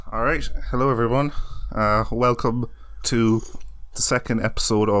All right, hello everyone. Welcome to the second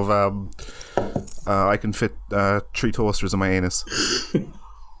episode of I Can Fit 3 Toasters in My Anus.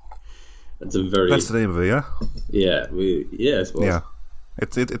 That's the name of it, yeah. I suppose. Yeah,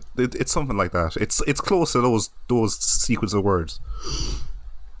 it's something like that. It's close to those sequence of words.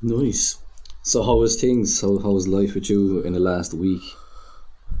 Nice. So how was things? How was life with you in the last week?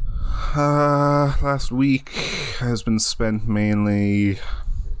 Last week has been spent mainly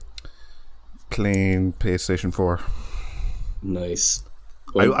playing PlayStation 4. Nice.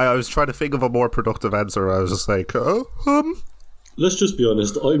 Well, I was trying to think of a more productive answer. I was just like, let's just be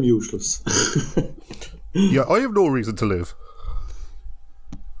honest, I'm useless. Yeah, I have no reason to live.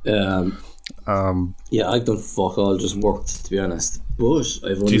 Yeah, I've done fuck all, just worked, to be honest. But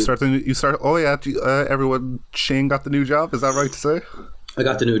I've only... Everyone, Shane got the new job, is that right to say? I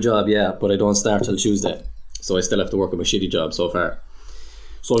got the new job, yeah, but I don't start till Tuesday. So I still have to work at my shitty job so far.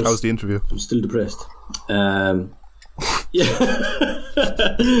 So How was the interview? I'm still depressed. Yeah.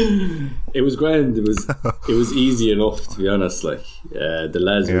 It was grand. It was easy enough, to be honest. Like the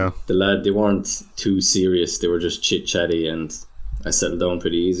lads, they weren't too serious. They were just chit chatty, and I settled down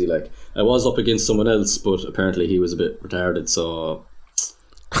pretty easy. Like I was up against someone else, but apparently he was a bit retarded, so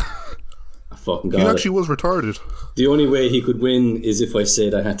I fucking got it. He actually was retarded. The only way he could win is if I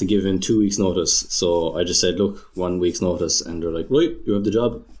said I had to give in 2 weeks' notice. So I just said, look, 1 week's notice, and they're like, right, you have the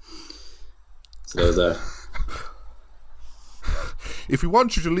job. So that was that. If we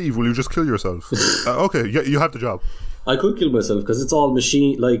want you to leave, will you just kill yourself? Okay, yeah, you have the job. I could kill myself because it's all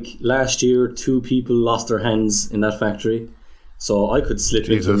machine. Like last year, 2 people lost their hands in that factory. So I could slip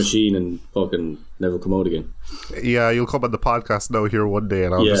into a machine and fucking never come out again. Yeah, you'll come on the podcast now here one day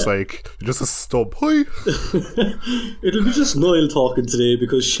and I'll just like, just a stump. Hi. It'll be just Niall talking today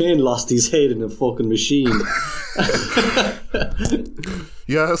because Shane lost his head in a fucking machine.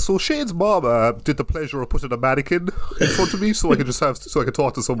 Yeah, so Shane's mom did the pleasure of putting a mannequin in front of me so I could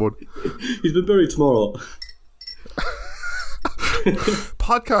talk to someone. He's been buried tomorrow.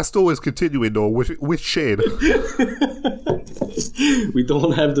 Podcast always continuing though with Shane. We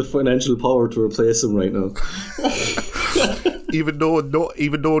don't have the financial power to replace him right now. even though no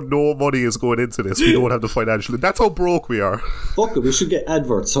money is going into this, we don't have the financial. That's how broke we are. Fuck it, we should get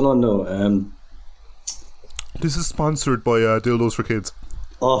adverts. Hold on now. This is sponsored by Dildos for Kids.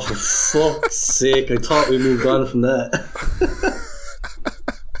 Oh, for fuck's sake! I thought we moved on from that.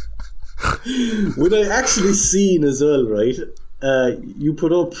 When I actually seen as well, right? You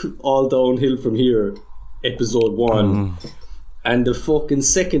put up All Downhill From Here, episode 1, and the fucking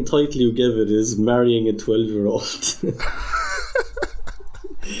second title you give it is Marrying a 12-year-old.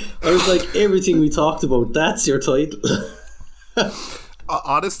 I was like, everything we talked about, that's your title.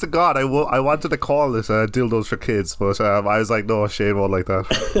 Honest to God, I wanted to call this Dildos for Kids, but I was like, no, Shane won't like that.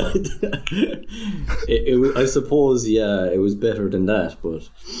 I suppose, yeah, it was better than that, but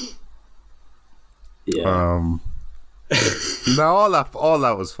yeah. No, all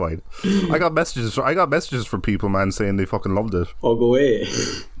that was fine. I got messages from people, man, saying they fucking loved it. Oh, go away.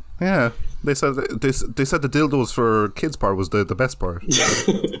 Yeah, they said the Dildos for Kids part was the best part.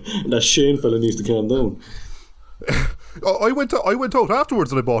 That Shane fella needs to calm down. I went out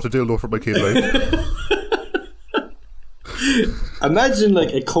afterwards and I bought a dildo for my kid. Like. Imagine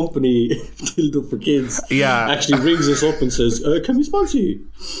like a company Dildo for Kids actually rings us up and says, can we sponsor you?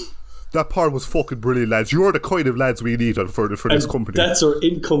 That part was fucking brilliant, lads. You're the kind of lads we need for this company. That's our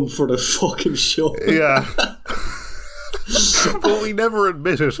income for the fucking show. Yeah. But we never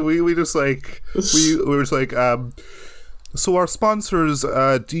admit it. We just like we were just like so our sponsors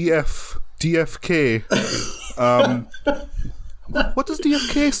DFK. What does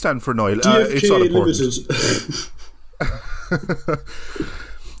DFK stand for, Niall? DFK it's not important.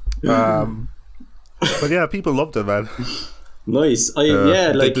 But yeah, people loved it, man. Nice.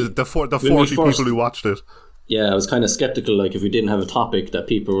 The 40 people who watched it. Yeah, I was kind of skeptical, like if we didn't have a topic that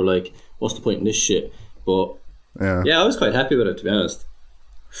people were like, what's the point in this shit? But yeah, I was quite happy with it, to be honest.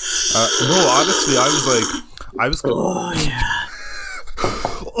 No, honestly, I was oh yeah.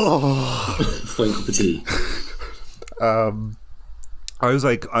 Oh, fine cup of tea. I was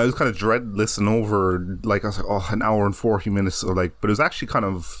kind of dreading listening over. Like I was like, oh, an hour and 40 minutes. Or like, but it was actually kind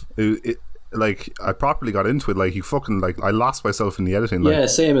of like I properly got into it. Like you fucking like I lost myself in the editing. Like. Yeah,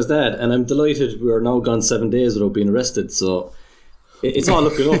 same as that. And I'm delighted we are now gone 7 days without being arrested. So it's all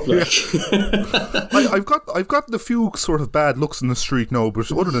looking up. Like I've gotten a few sort of bad looks in the street now, but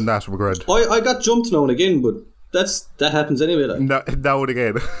other than that, we're grand. I got jumped now and again, but that happens anyway. Like. Now and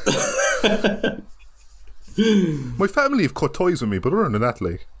again. My family have cut ties with me, but other than that,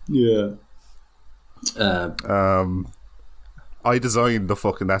 like yeah. I designed that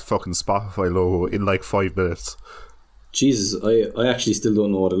fucking Spotify logo in like 5 minutes. Jesus, I actually still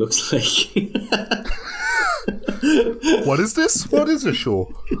don't know what it looks like. What is this? What is this show?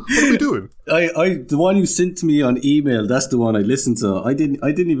 What are we doing? The one you sent to me on email, that's the one I listened to. I didn't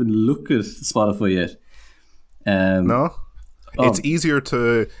even look at Spotify yet. No? It's easier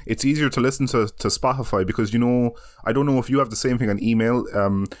to listen to Spotify because, you know, I don't know if you have the same thing on email.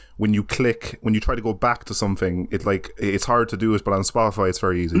 When you try to go back to something, it's hard to do it, but on Spotify it's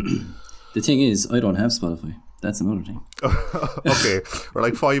very easy. The thing is, I don't have Spotify. That's another thing. Okay, we're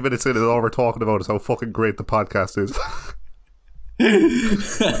like 5 minutes in and all we're talking about is how fucking great the podcast is.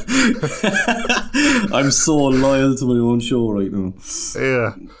 I'm so loyal to my own show right now.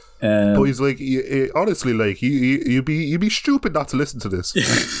 Yeah. But he's like, honestly, like you'd be stupid not to listen to this. Do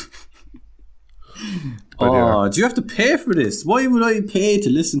you have to pay for this? Why would I pay to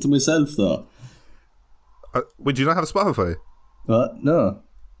listen to myself though? Would you not have Spotify? What? No.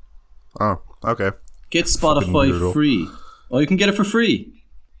 Oh, okay. Get Spotify free. Oh, you can get it for free.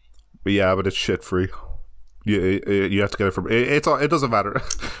 But yeah, but it's shit free. You have to get it from. It doesn't matter.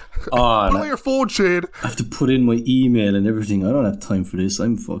 Put away your phone, Shane. I have to put in my email and everything. I don't have time for this.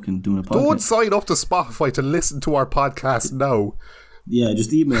 I'm fucking doing a podcast. Don't sign up to Spotify to listen to our podcast now. Yeah,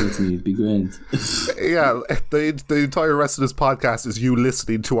 just email it to me. It'd be grand. Yeah, the entire rest of this podcast is you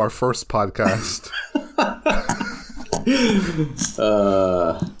listening to our first podcast.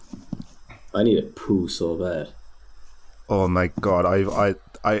 I need a poo so bad. Oh my god,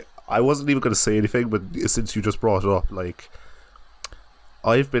 I wasn't even going to say anything, but since you just brought it up, like,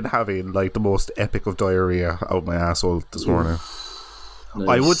 I've been having like the most epic of diarrhea out my asshole this morning.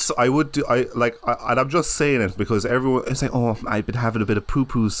 Nice. And I'm just saying it because everyone is like, oh, I've been having a bit of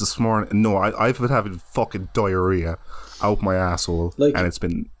poo-poos this morning. No, I've been having fucking diarrhea out my asshole, like, and it's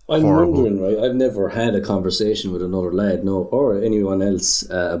been horrible. I'm wondering, right? I've never had a conversation with another lad, or anyone else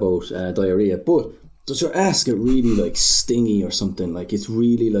about diarrhea, but does your ass get really like stingy or something? Like it's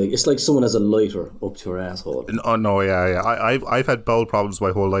really like it's like someone has a lighter up to your asshole. Oh no, yeah. I've had bowel problems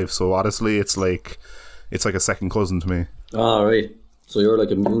my whole life, so honestly, it's like a second cousin to me. Ah, right. So you're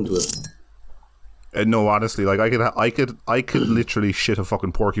like immune to it. No, honestly, like I could literally shit a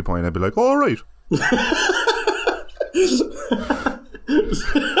fucking porcupine. I'd be like, all right.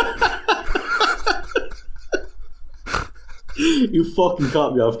 You fucking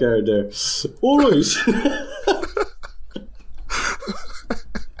caught me off guard there. Alright.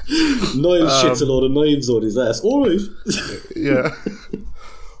 Niles shits a load of knives on his ass. Alright. Yeah.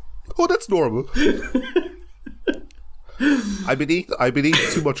 Oh, that's normal. I've been eating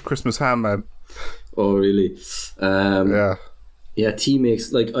too much Christmas ham, man. Oh, really? Yeah. Yeah, tea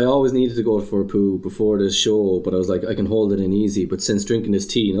makes, like, I always needed to go for a poo before this show, but I was like, I can hold it in easy. But since drinking this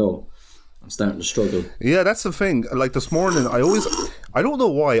tea, no, I'm starting to struggle. Yeah, that's the thing. Like this morning, I don't know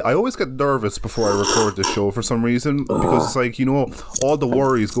why, I always get nervous before I record this show for some reason, because it's like, you know, all the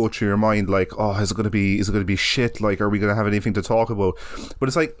worries go through your mind, like, oh, is it gonna be shit? Like, are we gonna have anything to talk about? But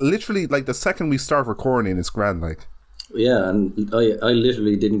it's like literally, like the second we start recording, it's grand, like. Yeah, and I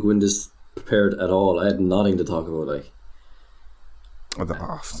literally didn't go in this prepared at all. I had nothing to talk about, like.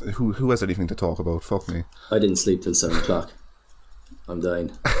 Who has anything to talk about? Fuck me. I didn't sleep till 7 o'clock. I'm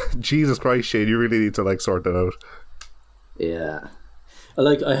dying. Jesus Christ, Shane, you really need to like sort that out. Yeah.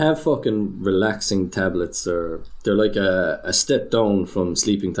 I have fucking relaxing tablets. They're like a step down from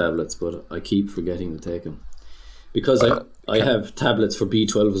sleeping tablets, but I keep forgetting to take them. Because I have tablets for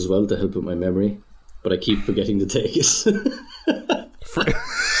B12 as well to help with my memory, but I keep forgetting to take it.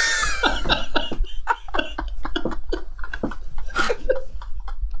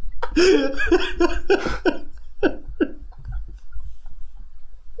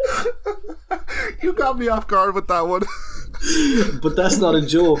 You got me off guard with that one. But that's not a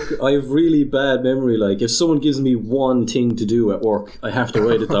joke. I have really bad memory. Like, if someone gives me one thing to do at work, I have to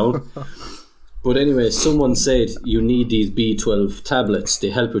write it down. But anyway, someone said you need these B12 tablets. They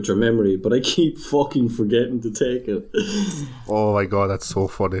help with your memory, but I keep fucking forgetting to take it. Oh my god, that's so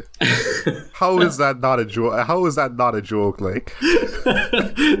funny. How is that not a joke? How is that not a joke? Like,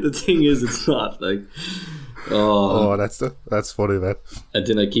 the thing is, it's not. Like, oh, that's funny, man. And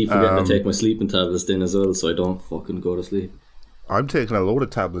then I keep forgetting to take my sleeping tablets then as well, so I don't fucking go to sleep. I'm taking a load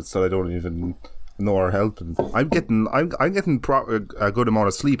of tablets that I don't even know are helping. I'm getting a good amount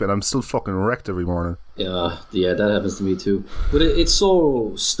of sleep, and I'm still fucking wrecked every morning. Yeah, that happens to me too. But it's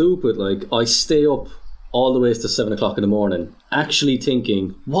so stupid. Like, I stay up all the way to 7 o'clock in the morning, actually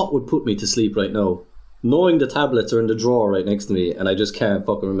thinking what would put me to sleep right now, knowing the tablets are in the drawer right next to me, and I just can't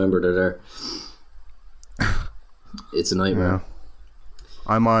fucking remember they're there. It's a nightmare.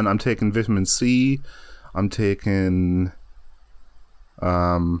 Yeah. I'm taking vitamin C. I'm taking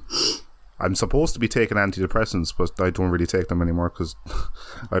I'm supposed to be taking antidepressants, but I don't really take them anymore because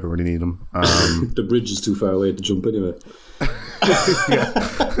I don't really need them. The bridge is too far away to jump anyway.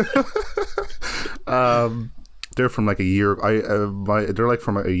 They're from like a year. They're like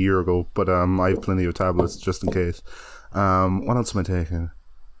from a year ago, but I have plenty of tablets just in case. What else am I taking?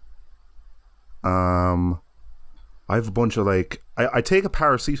 I have a bunch of like I take a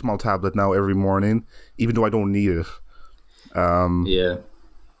paracetamol tablet now every morning, even though I don't need it. Yeah.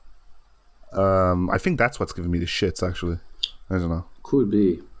 I think that's what's giving me the shits. Actually, I don't know. Could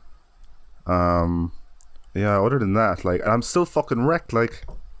be. Yeah. Other than that, like, I'm still fucking wrecked. Like.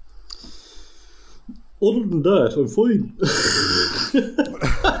 Other than that, I'm fine.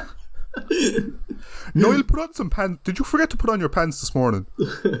 Noel, put on some pants. Did you forget to put on your pants this morning?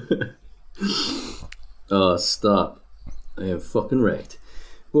 Oh, stop. I am fucking wrecked.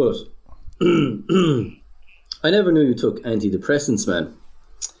 But I never knew you took antidepressants, man.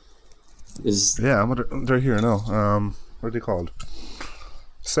 Yeah, they're here now. What are they called?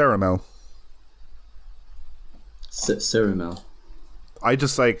 Ceramel. Ceramel. I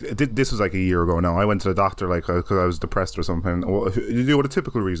just like this was like a year ago now. I went to the doctor like because I was depressed or something. You know what a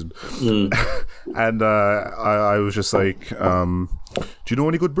typical reason. And I was just like, do you know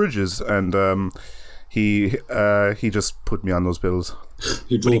any good bridges? And he just put me on those pills.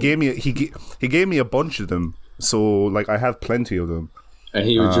 But he gave me a bunch of them. So like I have plenty of them. And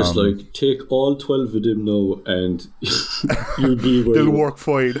he was just like, take all 12 of them now and you'll be where they'll work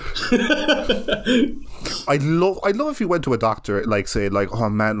fine. I'd love if you went to a doctor, like, say, like, oh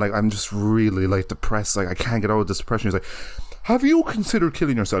man, like, I'm just really, like, depressed, like, I can't get out of this depression. He's like, have you considered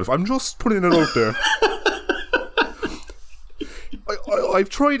killing yourself? I'm just putting it out there. I've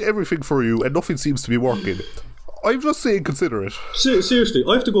tried everything for you and nothing seems to be working. I'm just saying consider it. Seriously,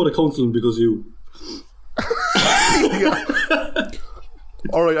 I have to go to counselling because you... Yeah.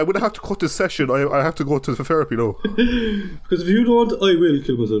 Alright, I'm going to have to cut this session. I have to go to the therapy now. Because if you don't, I will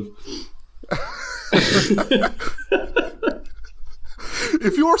kill myself.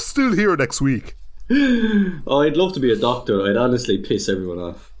 If you're still here next week... Oh, I'd love to be a doctor. I'd honestly piss everyone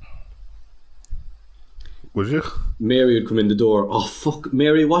off. Would you? Mary would come in the door. Oh, fuck,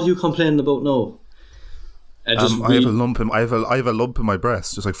 Mary, what are you complaining about now? And just I have a lump in I have a lump in my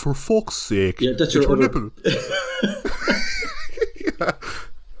breast. Just like, for fuck's sake. Yeah, that's your nipple.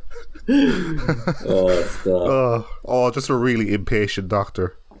 Oh, stop. Just a really impatient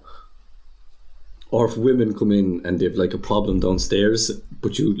doctor. Or if women come in and they've like a problem downstairs,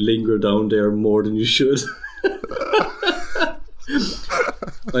 but you linger down there more than you should.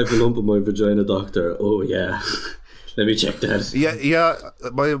 I have a lump in my vagina, doctor. Oh yeah, let me check that. Yeah.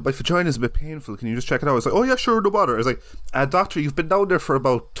 My vagina's a bit painful. Can you just check it out? It's like, oh yeah, sure, no bother. It's like, doctor, you've been down there for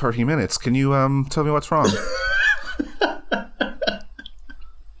about 30 minutes. Can you tell me what's wrong?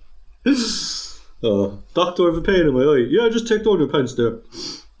 Oh, doctor, I have a pain in my eye. Yeah, just take down your pants there.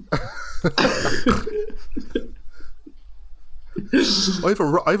 I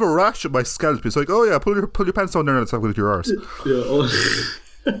have a rash at my scalp. It's like, oh yeah, pull your pants down there and let's have a look at your arse.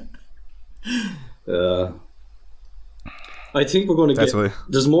 Yeah. I think we're going to get.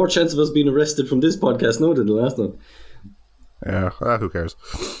 There's more chance of us being arrested from this podcast now than the last one. Yeah, who cares?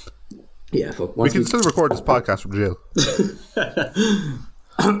 Yeah, fuck. We can still record this podcast from jail.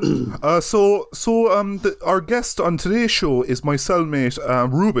 Our guest on today's show is my cellmate,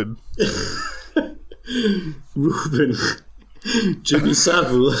 Ruben. Ruben, Jimmy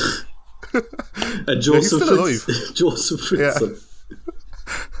Savile, and Joseph. Joseph Fritzl. Yeah.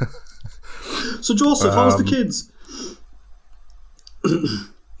 So Joseph, how's the kids?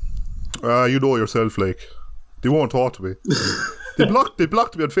 You know yourself, like, they won't talk to me. They blocked me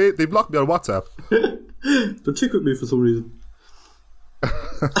on they blocked me on WhatsApp. They tick me for some reason.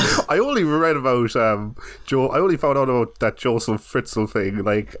 I only read about I only found out about that Joseph Fritzl thing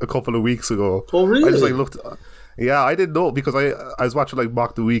like a couple of weeks ago. Oh really? I just like looked. Yeah, I didn't know because I was watching like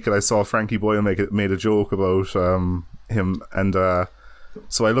Mock the Week and I saw Frankie Boyle made a joke about him and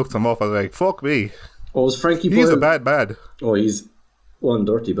so I looked him up. I was like, fuck me. Oh, is Frankie Boyle? He's a bad. Oh, he's one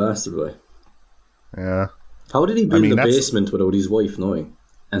dirty bastard, boy. Yeah. How did he build the basement without his wife knowing?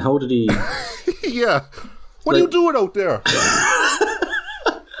 And how did he? Yeah. What are you doing out there?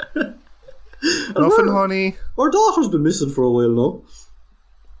 Nothing, honey. Our daughter's been missing for a while now.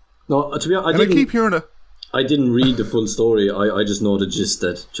 No, to be honest, I keep hearing it. I didn't read the full story. I just know the gist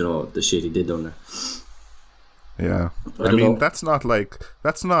that, you know, the shit he did down there. Yeah, I mean that's not like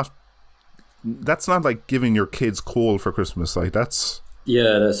giving your kids coal for Christmas. Like that's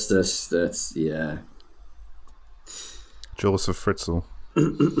yeah. Joseph Fritzl.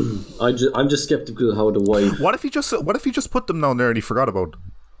 I'm just skeptical how the wife. What if he just put them down there and he forgot about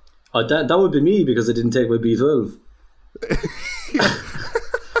them? That would be me because I didn't take my B12.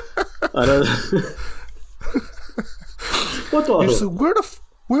 I don't. What the? You're just like,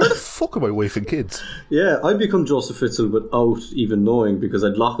 where the fuck are my wife and kids? Yeah, I'd become Joseph Fritzl without even knowing because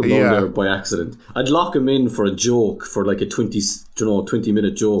I'd lock him down there by accident. I'd lock him in for a joke, for like a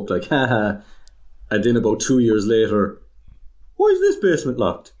 20-minute joke, like haha, and then about 2 years later, why is this basement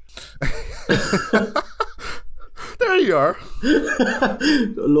locked? There you are.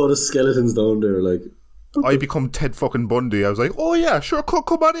 A lot of skeletons down there, like. I become Ted fucking Bundy. I was like, oh yeah, sure, come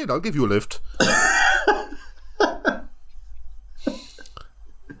on in, I'll give you a lift.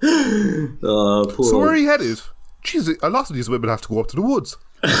 So where are you headed? Jeez, a lot of these women have to go up to the woods.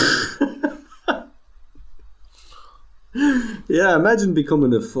 Yeah, imagine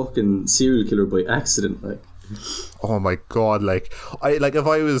becoming a fucking serial killer by accident, like. Oh my god, if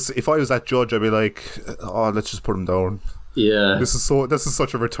I was that judge, I'd be like, oh, let's just put him down. Yeah. This is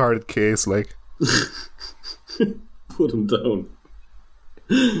such a retarded case, like. Put him down.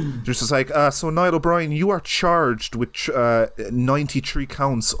 Just like, so Niall O'Brien, you are charged with 93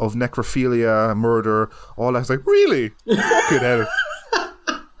 counts of necrophilia, murder, all that. I was like, really? Fucking hell.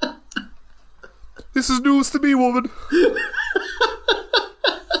 This is news to me, woman.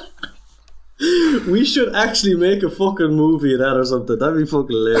 We should actually make a fucking movie of that or something. That'd be fucking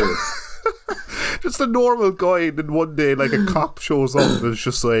hilarious. Just a normal guy, and then one day, like, a cop shows up and it's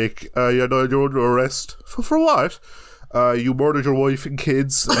just like, you're under arrest. For what? You murdered your wife and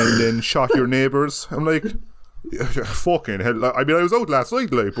kids and then shot your neighbours. I'm like, fucking hell. I mean, I was out last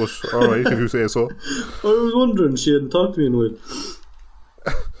night, like, but alright, if you say so. I was wondering, she hadn't talked to me in a while.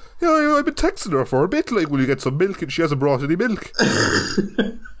 Yeah, I've been texting her for a bit, like, will you get some milk? And she hasn't brought any milk.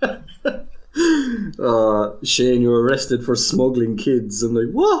 Shane, you're arrested for smuggling kids. I'm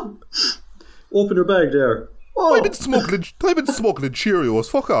like, what? Open your bag there. Oh. I've been smuggling Cheerios.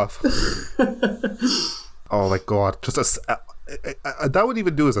 Fuck off. Oh my god, just that would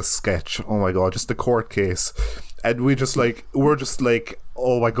even do as a sketch. Oh my god, just the court case, and we're just like,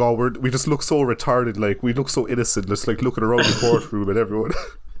 oh my god, we just look so retarded, like we look so innocent, just like looking around the courtroom and everyone.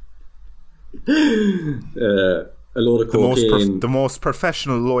 A load of cocaine. The most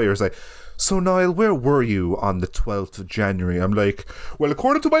professional lawyers, like, so Niall, where were you on the 12th of January? I'm like, well,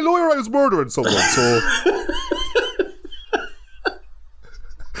 according to my lawyer, I was murdering someone, so.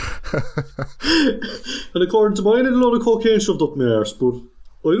 And according to mine, I had a lot of cocaine shoved up my arse, but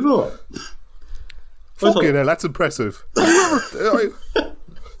I don't know. Fucking hell, that's impressive. It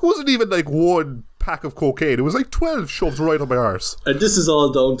wasn't even like one pack of cocaine, it was like 12 shoved right up my arse. And this is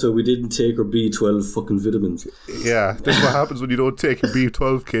all down to we didn't take our B12 fucking vitamins. Yeah, this is what happens when you don't take your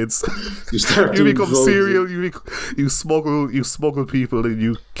B12, kids. You become serial, you smuggle people and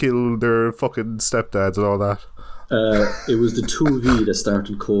you kill their fucking stepdads and all that. It was the 2V that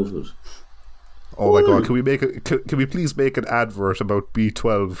started COVID. Oh my god, can we please make an advert about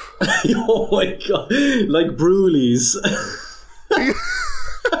B12? Oh my god, like Brewleys.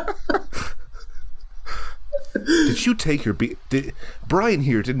 Did you take your Brian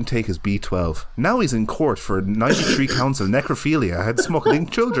here didn't take his B12. Now he's in court for 93 counts of necrophilia and smuggling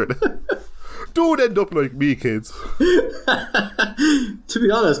children. Don't end up like me, kids. To be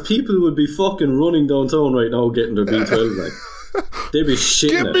honest, people would be fucking running downtown right now getting their B12, like. They'd be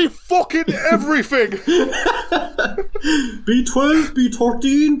shitting Give me fucking everything. B12,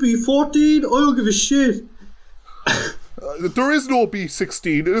 B13, B14, I don't give a shit. There is no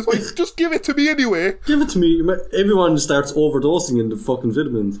B16. It's like, just give it to me anyway. Give it to me. Everyone starts overdosing in the fucking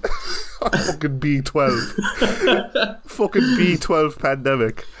vitamins. Fucking B12. Fucking B12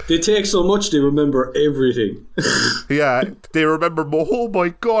 pandemic. They take so much they remember everything. Yeah, they remember, oh my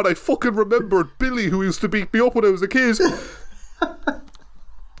god, I fucking remembered Billy who used to beat me up when I was a kid.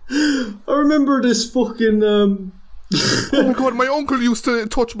 I remember this fucking oh my god, my uncle used to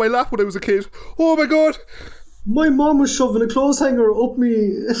touch my lap when I was a kid. Oh my god. My mom was shoving a clothes hanger up me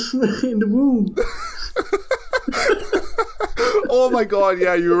in the womb. Oh my god,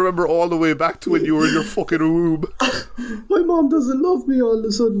 yeah, you remember all the way back to when you were in your fucking womb. My mom doesn't love me all of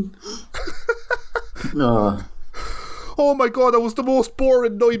a sudden. Oh my god, that was the most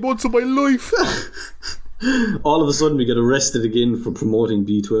boring 9 months of my life. All of a sudden we get arrested again for promoting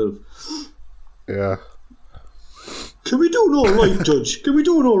B12. Yeah. Can we do no right, Judge? Can we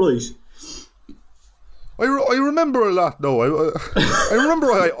do no right? I remember a lot. No, I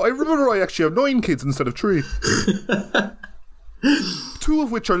remember I actually have 9 kids instead of 3. 2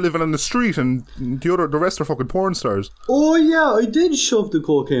 of which are living on the street, and the rest are fucking porn stars. Oh yeah, I did shove the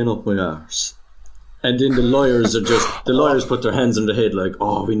cocaine up my arse. And then the lawyers put their hands on their head like,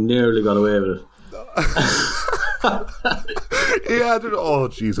 oh, we nearly got away with it. Yeah, oh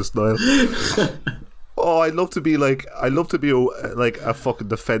Jesus, Niall. Oh, I'd love to be a fucking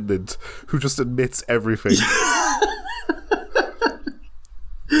defendant who just admits everything.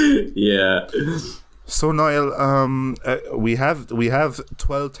 Yeah. So Niall, we have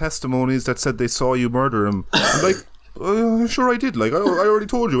 12 testimonies that said they saw you murder him. I'm like, sure I did. Like I already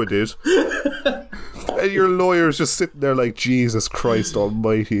told you I did. And your lawyer's just sitting there like, Jesus Christ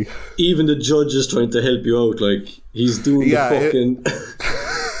Almighty. Even the judge is trying to help you out. Like he's doing the fucking.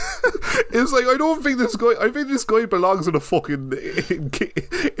 It's like, I think this guy belongs in a fucking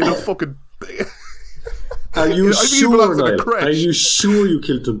Are you sure, Niall? Are you sure you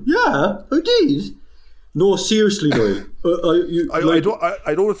killed him? Yeah, I did. No, seriously, Niall.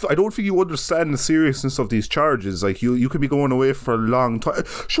 I don't think you understand the seriousness of these charges. Like you could be going away for a long time.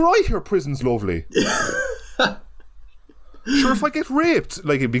 Sure, I hear prison's lovely. Sure, if I get raped,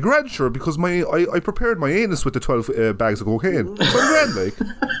 like it'd be grand, sure, because I prepared my anus with the 12 bags of cocaine. So I'm grand, like.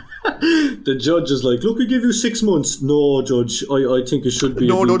 The judge is like, look, we give you 6 months. No, Judge, I think it should be.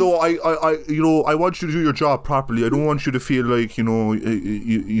 No. I want you to do your job properly. I don't want you to feel like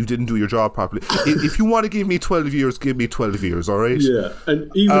you didn't do your job properly. If you want to give me 12 years, give me 12 years. All right. Yeah, and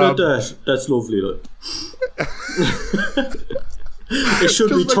even at that, that's lovely. Like. It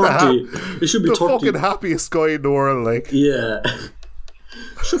should be 30. It should be the 30. Fucking happiest guy in the world, like. Yeah.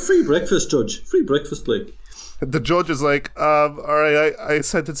 So free breakfast, Judge. Free breakfast, like. The judge is like, all right, I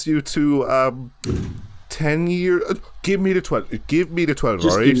sentence you to 10 years. Give me the 12. Give me the 12,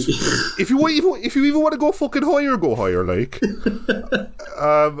 all right? If you even want to go fucking higher, go higher, like.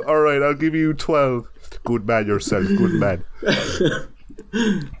 All right, I'll give you 12. Good man yourself, good man.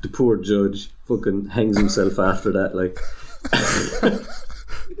 The poor judge fucking hangs himself after that, like.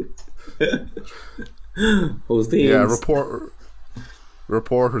 Yeah,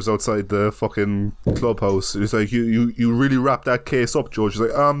 reporters outside the fucking clubhouse. He's like, you really wrapped that case up, Judge. He's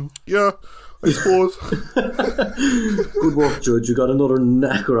like, yeah, I suppose. Good work, Judge. You got another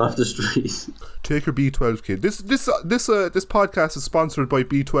knacker off the street. Take your B12, kid. This podcast is sponsored by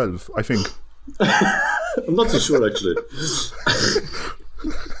B12, I think. I'm not too sure, actually.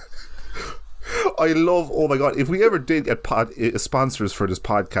 I love, oh my god, if we ever did get sponsors for this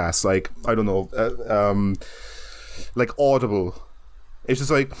podcast, like, I don't know, like Audible. It's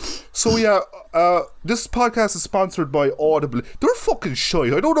just like, so yeah, this podcast is sponsored by Audible. They're fucking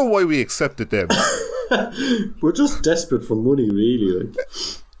shy. I don't know why we accepted them. We're just desperate for money, really. Like.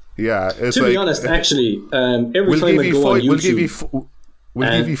 Yeah, it's to be honest, actually, every time I go on YouTube,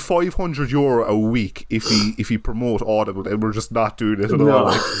 we'll give you €500 a week if you promote Audible, and we're just not doing it at all.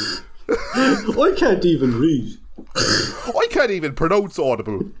 Like. I can't even read. I can't even pronounce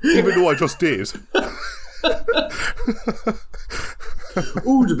Audible, even though I just did.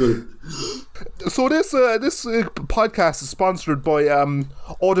 Audible. So this podcast is sponsored by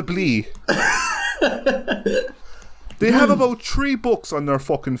Audibly. They have about 3 books on their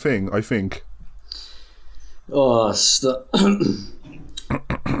fucking thing, I think. Oh, stop.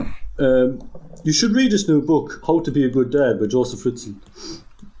 You should read this new book, How to Be a Good Dad by Joseph Fritzl.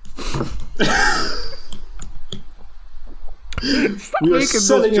 Stop making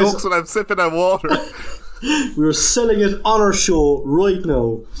those jokes when I'm sipping on water. We're selling it on our show right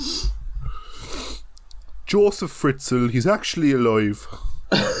now. Joseph Fritzl, he's actually alive.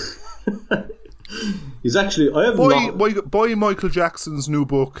 He's actually. I have buy Michael Jackson's new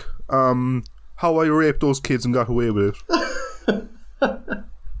book, How I Raped Those Kids and Got Away with It.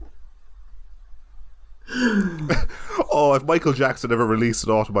 Oh, if Michael Jackson ever released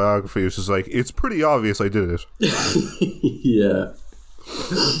an autobiography, it's just like, it's pretty obvious I did it. Yeah.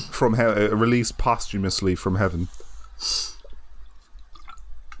 From released posthumously from heaven.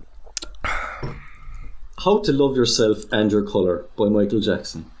 How to Love Yourself and Your Colour by Michael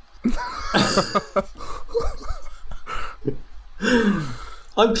Jackson.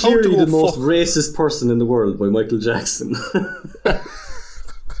 I'm clearly the most racist person in the world by Michael Jackson.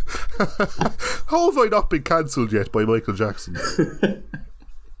 How have I not been cancelled yet by Michael Jackson?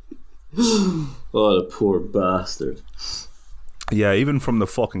 Oh, the poor bastard. Yeah, even from the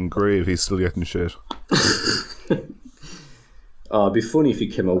fucking grave, he's still getting shit. Oh, it'd be funny if he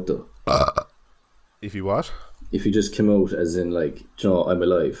came out, though. If he what? If he just came out as in, like, you know, I'm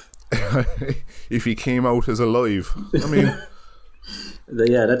alive. If he came out as alive. I mean...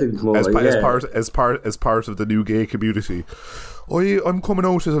 Yeah, that didn't come out as part of the new gay community. I'm coming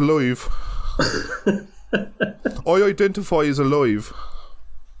out as alive. I identify as alive.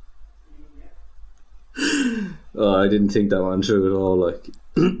 Oh, I didn't think that one through at all. Like,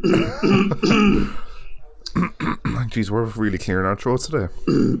 Jeez, we're really clearing our throats today.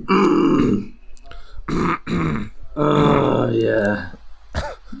 Oh, yeah.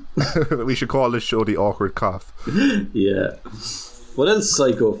 We should call this show the awkward cough. Yeah. What else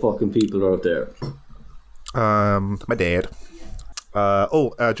psycho fucking people are out there? My dad.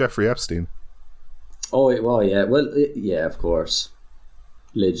 Jeffrey Epstein. Oh, well, yeah. Well, yeah, of course.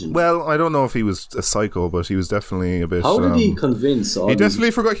 Legend. Well, I don't know if he was a psycho, but he was definitely a bit. How did he convince all He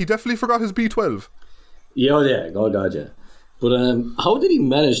definitely forgot his B12. Yeah, oh God, yeah. But how did he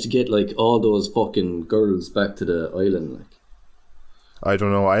manage to get like all those fucking girls back to the island? Like, I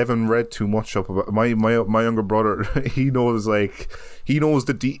don't know. I haven't read too much up about my younger brother. He knows he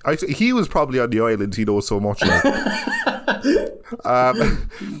was probably on the island. He knows so much. Like.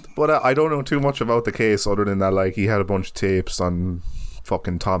 But I don't know too much about the case other than that. Like he had a bunch of tapes on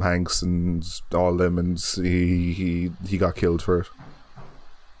fucking Tom Hanks and all them, and he got killed for it.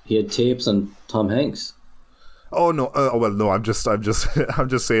 He had tapes on Tom Hanks. Oh no! No. I'm just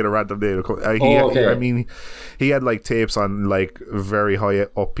saying a random name. Okay. I mean, he had like tapes on like very high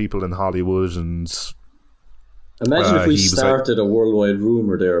up people in Hollywood, and imagine if we started a worldwide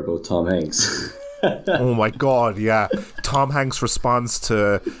rumor there about Tom Hanks. Oh my God! Yeah, Tom Hanks responds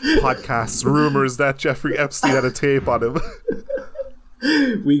to podcasts rumors that Jeffrey Epstein had a tape on him.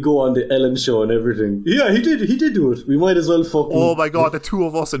 We go on the Ellen show and everything. Yeah, he did do it. We might as well fucking... Oh my God, the two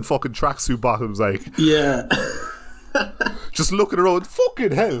of us in fucking tracksuit bottoms, like. Yeah. Just looking around,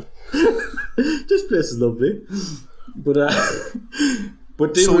 fucking hell. This place is lovely. But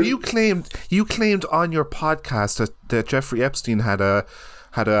so you claimed on your podcast that Jeffrey Epstein had a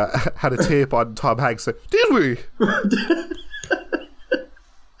tape on Tom Hanks. Did we?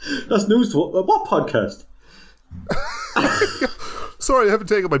 That's news to what podcast? Sorry, I haven't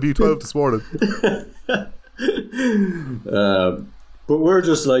taken my B12 this morning. But we're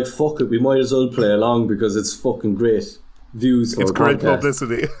just like, fuck it, we might as well play along because it's fucking great views for it's great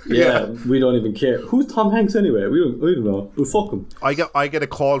publicity. Yeah, we don't even care. Who's Tom Hanks anyway? We don't know. We'll fuck him. I get a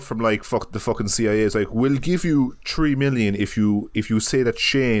call from like the fucking CIA. It's like, we'll give you $3 million if you say that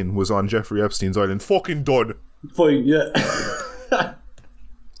Shane was on Jeffrey Epstein's island. Fucking done. Fine, yeah.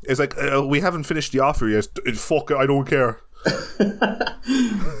 It's like, we haven't finished the offer yet. Fuck it, I don't care.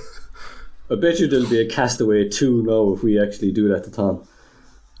 I bet you there'll be a Castaway 2 now if we actually do that to Tom.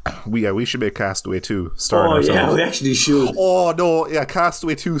 We should make Castaway 2 starring ourselves. Yeah, we actually should. Oh no, yeah,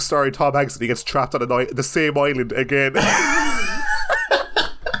 Castaway 2 starring Tom Hanks and he gets trapped on the same island again.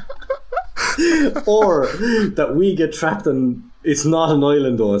 Or that we get trapped on, it's not an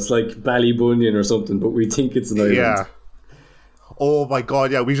island though, it's like Ballybunion or something, but we think it's an island. Yeah. Oh my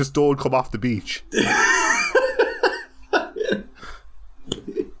God, yeah, we just don't come off the beach.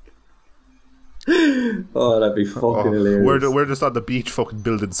 Oh, that'd be fucking hilarious. We're just on the beach fucking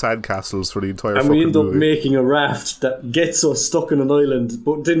building sandcastles for the entire and fucking we end up movie. making a raft that gets us stuck on an island,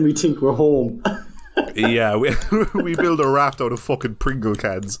 but then we think we're home. Yeah, we build a raft out of fucking Pringle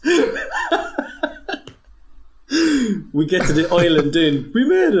cans. We get to the island in, we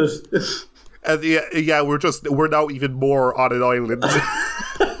made it. And yeah, we're now even more on an island.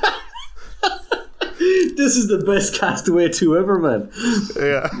 This is the best Castaway 2 ever, man.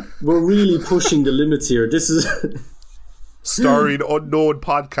 Yeah. We're really pushing the limits here. This is... Starring unknown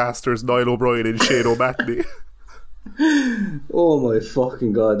podcasters Niall O'Brien and Shane O'Mahony. Oh my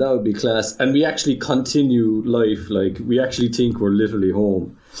fucking God, that would be class. And we actually continue life, like, we actually think we're literally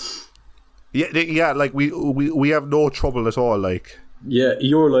home. Yeah, like, we have no trouble at all, like... Yeah,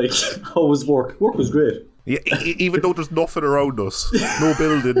 you're like, how was work? Work was great. Yeah, even though there's nothing around us, no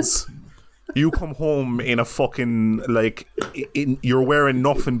buildings... You come home in a fucking, like, you're wearing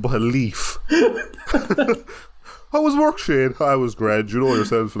nothing but a leaf. How was work, Shane? I was grand, you know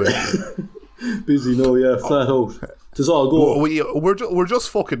yourself, like. Busy, no, yeah, flat out. Just all go. We're just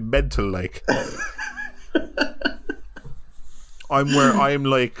fucking mental, like. I'm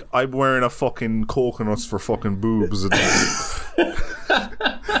wearing a fucking coconuts for fucking boobs. And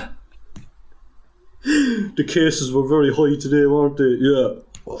the cases were very high today, weren't they? Yeah.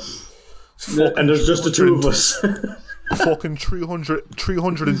 And there's just the two of us. Fucking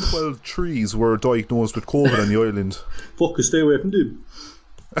 312 trees were diagnosed with COVID on the island. Fuck, stay away from them.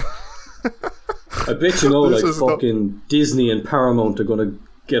 I bet you know, like, fucking Disney and Paramount are going to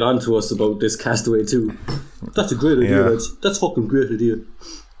get onto us about this Castaway 2. That's a great idea, lads. That's fucking great idea.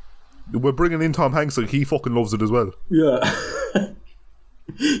 We're bringing in Tom Hanks, like, he fucking loves it as well. Yeah.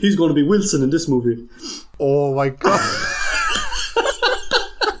 He's going to be Wilson in this movie. Oh my God.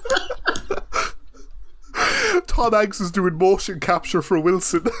 Tom Hanks is doing motion capture for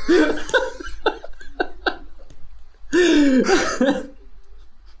Wilson.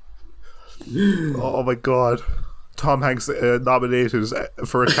 Oh my god. Tom Hanks nominated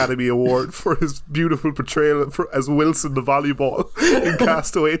for Academy Award for his beautiful portrayal as Wilson the volleyball in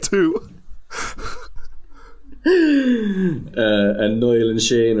Castaway 2. And Niall and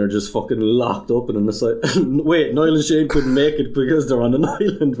Shane are just fucking locked up in an asylum. Wait, Niall and Shane couldn't make it because they're on an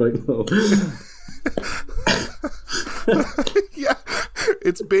island right now. Yeah,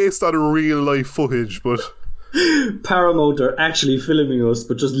 it's based on real life footage, but Paramount are actually filming us,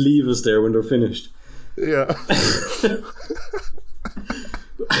 but just leave us there when they're finished. Yeah.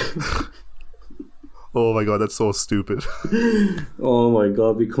 Oh my god, that's so stupid. Oh my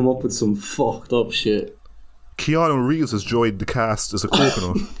god, we come up with some fucked up shit. Keanu Reeves has joined the cast as a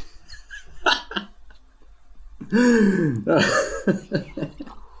coconut.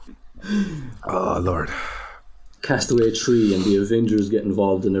 Oh Lord. Castaway 3 and the Avengers get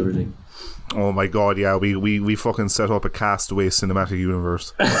involved in everything. Oh my god, yeah, we fucking set up a Castaway cinematic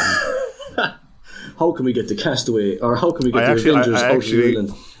universe. How can we get the Castaway, or how can we get the Avengers out of the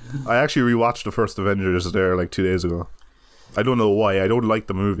island? I actually rewatched the first Avengers there like 2 days ago. I don't know why. I don't like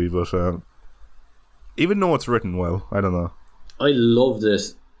the movie, but even though it's written well, I don't know. I loved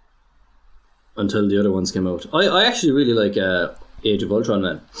it until the other ones came out. I actually really like Age of Ultron,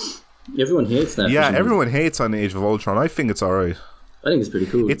 man. Everyone hates that. Yeah, everyone hates on Age of Ultron. I think it's alright. I think it's pretty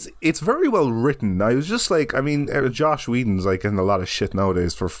cool. It's very well written. I was just like, I mean, Josh Whedon's like getting a lot of shit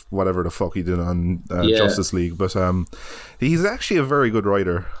nowadays for whatever the fuck he did on Justice League, but he's actually a very good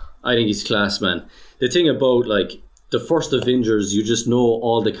writer. I think he's class, man. The thing about like the first Avengers, you just know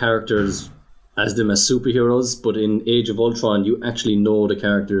all the characters as them as superheroes, but in Age of Ultron, you actually know the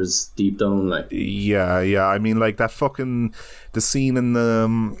characters deep down. Like, yeah. I mean, like that fucking the scene in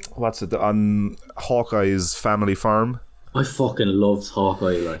the on Hawkeye's family farm. I fucking loved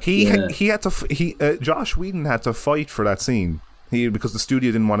Hawkeye. Like he had to Josh Whedon had to fight for that scene because the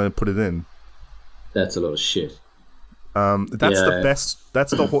studio didn't want to put it in. That's a lot of shit. The best.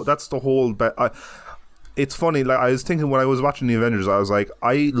 That's the whole. It's funny. Like I was thinking when I was watching the Avengers, I was like,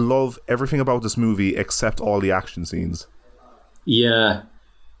 I love everything about this movie except all the action scenes. Yeah,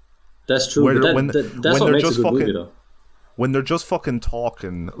 that's true. That's what makes a good movie, though. When they're just fucking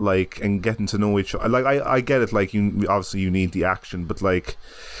talking, like, and getting to know each other. Like, I get it, like, you need the action, but, like,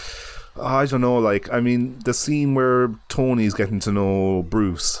 I don't know, like, I mean, the scene where Tony's getting to know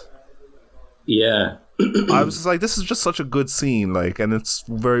Bruce. Yeah. I was just like, this is just such a good scene, like, and it's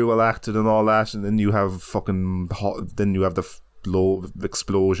very well acted and all that, and then you have the blow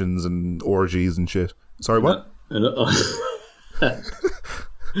explosions and orgies and shit. Sorry, what?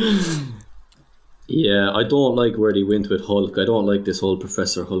 Yeah, I don't like where they went with Hulk. I don't like this whole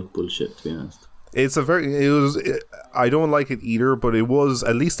Professor Hulk bullshit, to be honest. I don't like it either, but it was,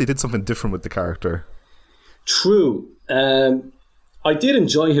 at least they did something different with the character. True. I did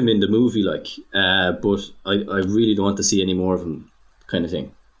enjoy him in the movie, like, but I really don't want to see any more of him, kind of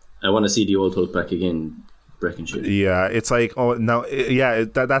thing. I want to see the old Hulk back again, breaking shit. Yeah, it's like,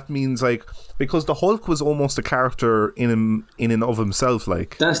 that means, like, because the Hulk was almost a character in and of himself,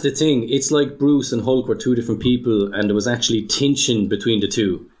 like. That's the thing. It's like Bruce and Hulk were two different people, and there was actually tension between the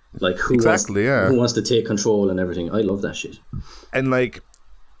two. Like, who wants to take control and everything. I love that shit. And, like,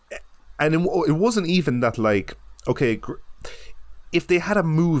 and it wasn't even that, like, okay, if they had a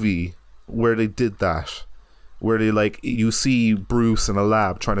movie where they did that, where they, like, you see Bruce in a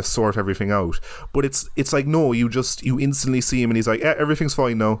lab trying to sort everything out, but it's like, no, you instantly see him and he's like, everything's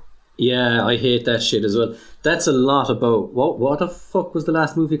fine now. Yeah, I hate that shit as well. That's a lot about what the fuck was the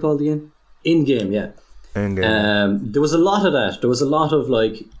last movie called again? Endgame, yeah. Endgame. There was a lot of that. There was a lot of,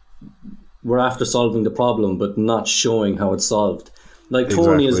 like, we're after solving the problem but not showing how it's solved. Like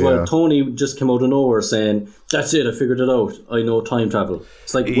Tony as well. Yeah. Tony just came out of nowhere saying, that's it, I figured it out. I know time travel.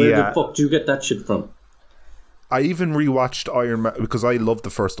 It's like, where the fuck do you get that shit from? I even rewatched Iron Man because I loved the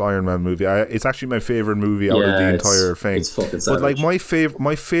first Iron Man movie. It's actually my favorite movie out of the entire thing. It's fucking savage. But like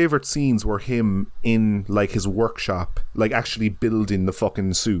my favorite scenes were him in like his workshop, like actually building the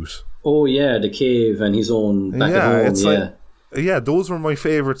fucking suit. Oh yeah, the cave and his own back at home. Yeah, those were my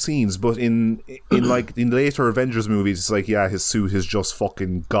favorite scenes. But in like in later Avengers movies, it's like, yeah, his suit is just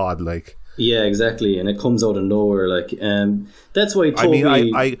fucking godlike. Yeah, exactly, and it comes out of nowhere. Like, that's why.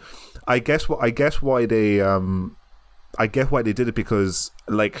 I guess why they did it, because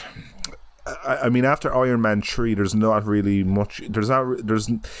like I mean, after Iron Man 3 there's not really much, there's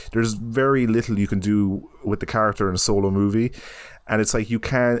very little you can do with the character in a solo movie, and it's like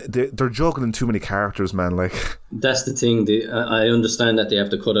they're juggling too many characters, man. Like, that's the thing. I understand that they have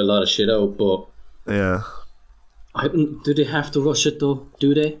to cut a lot of shit out, but yeah, do they have to rush it though?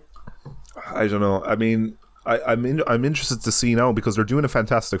 Do they? I don't know. I mean, I'm interested to see now, because they're doing a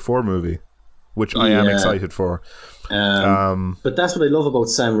Fantastic Four movie. which I am excited for. But that's what I love about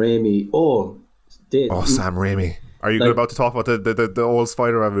Sam Raimi. Sam Raimi. Are you about to talk about the old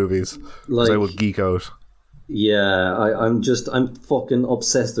Spider-Man movies? Because I will geek out. Yeah, I'm fucking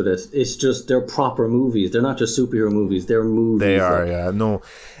obsessed with it. It's just, they're proper movies. They're not just superhero movies. They're movies. They are, yeah. No,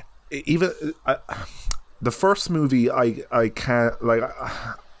 even the first movie, I can't, like,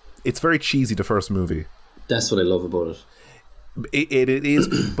 it's very cheesy, the first movie. That's what I love about it. It is,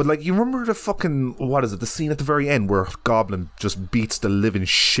 but like, you remember the fucking, what is it, the scene at the very end where Goblin just beats the living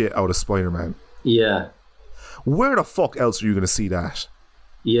shit out of Spider-Man? Yeah. Where the fuck else are you going to see that?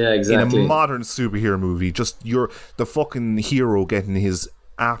 Yeah, exactly. In a modern superhero movie, just the fucking hero getting his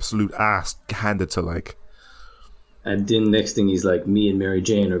absolute ass handed to, like. And then next thing he's like, me and Mary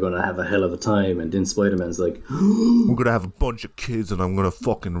Jane are going to have a hell of a time. And then Spider-Man's like, we're going to have a bunch of kids and I'm going to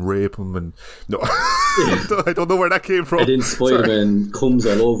fucking rape them. And no, I don't know where that came from. And then Spider-Man comes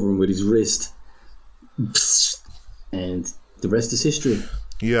all over him with his wrist. And the rest is history.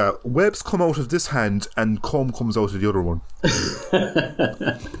 Yeah, webs come out of this hand and cum comes out of the other one.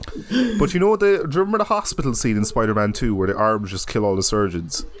 But you know, do you remember the hospital scene in Spider-Man 2 where the arms just kill all the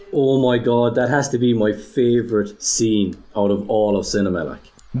surgeons? Oh my god, that has to be my favourite scene out of all of cinema,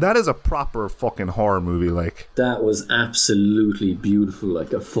 like. That is a proper fucking horror movie, like. That was absolutely beautiful,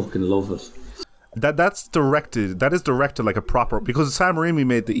 like, I fucking love it. That is directed like a proper, because Sam Raimi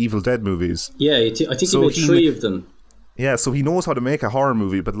made the Evil Dead movies. Yeah, I think he made 3 of them. Yeah, so he knows how to make a horror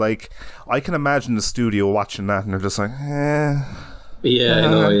movie, but like, I can imagine the studio watching that and they're just like, Yeah, I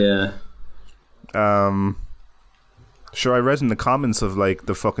know, yeah. Sure, I read in the comments of like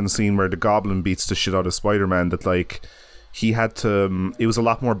the fucking scene where the Goblin beats the shit out of Spider-Man that like, he had to, it was a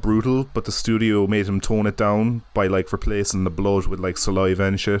lot more brutal, but the studio made him tone it down by like replacing the blood with like saliva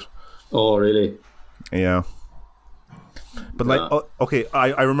and shit. Oh, really? Yeah. But like, okay,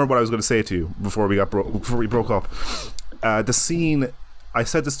 I remember what I was going to say to you before we broke up. The scene, I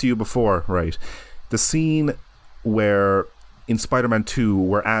said this to you before, right? The scene where in Spider-Man 2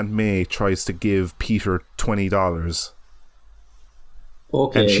 where Aunt May tries to give Peter $20.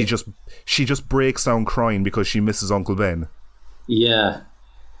 Okay. And she just breaks down crying because she misses Uncle Ben. Yeah.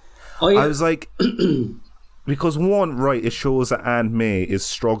 I was like, because one, right, it shows that Aunt May is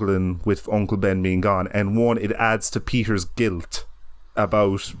struggling with Uncle Ben being gone, and one, it adds to Peter's guilt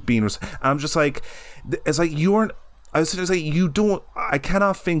about being. I'm just like, it's like you weren't. I was just like, you don't. I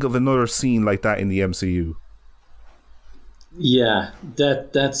cannot think of another scene like that in the MCU. Yeah,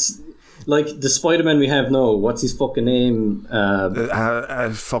 that's like the Spider-Man we have now. What's his fucking name?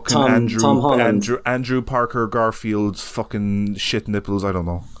 Fucking Tom Holland. Andrew Parker Garfield. Fucking shit nipples. I don't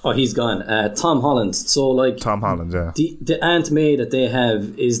know. Oh, he's gone. Tom Holland. So like Tom Holland. Yeah. The Aunt May that they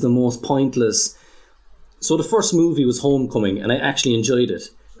have is the most pointless. So the first movie was Homecoming, and I actually enjoyed it.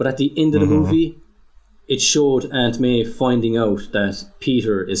 But at the end of the movie, it showed Aunt May finding out that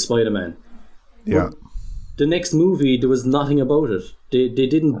Peter is Spider-Man. Yeah. But the next movie, there was nothing about it. They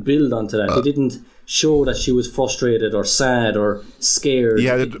didn't build onto that. They didn't show that she was frustrated or sad or scared.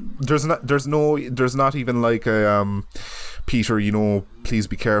 Yeah, there's not even like a Peter, you know, please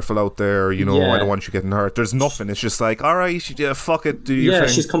be careful out there, you know, I don't want you getting hurt. There's nothing. It's just like, alright, yeah, fuck it, do your thing. Yeah,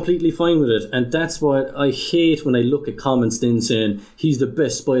 she's completely fine with it. And that's what I hate when I look at comments then saying, he's the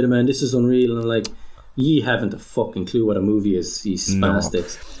best Spider-Man, this is unreal. And I'm like, ye haven't a fucking clue what a movie is, ye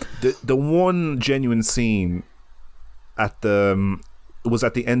spastics. No. The one genuine scene was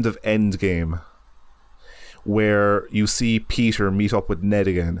at the end of Endgame, where you see Peter meet up with Ned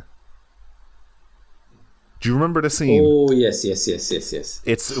again. Do you remember the scene? Oh, yes.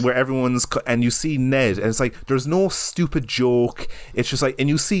 It's where everyone's... And you see Ned, and it's like, there's no stupid joke. It's just like... And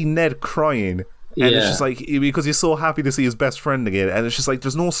you see Ned crying, and it's just like... Because he's so happy to see his best friend again. And it's just like,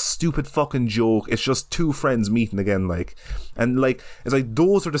 there's no stupid fucking joke. It's just two friends meeting again, like... And, like, it's like,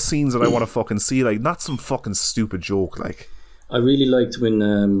 those are the scenes that I want to fucking see. Like, not some fucking stupid joke, like... I really liked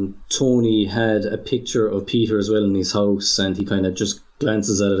when Tony had a picture of Peter as well in his house, and he kind of just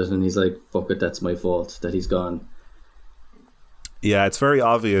glances at it and he's like, fuck it, that's my fault that he's gone. Yeah, it's very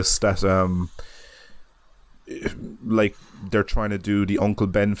obvious that like they're trying to do the Uncle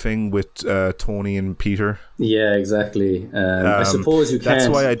Ben thing with Tony and Peter. Yeah, exactly. I suppose you can't. That's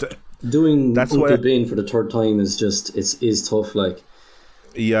why doing Uncle Ben for the third time is just is tough, like.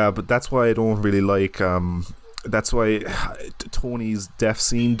 Yeah, but that's why I don't really like that's why Tony's death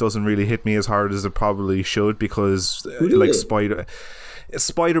scene doesn't really hit me as hard as it probably should, because like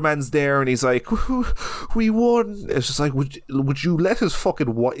Spider-Man's there and he's like, we won. It's just like, would you let us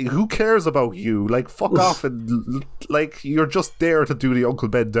fucking who cares about you? Like, fuck off. And like, you're just there to do the Uncle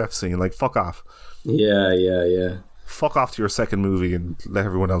Ben death scene. Like, fuck off. Yeah. fuck off to your second movie and let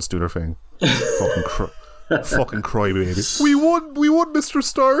everyone else do their thing. Fucking cry, baby. We won, Mr.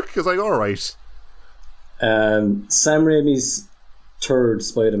 Stark. It's like, all right. Sam Raimi's third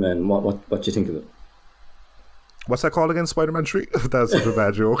Spider-Man. What do you think of it? What's that called again? Spider-Man 3? That's such a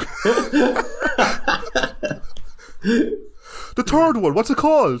bad joke. The third one. What's it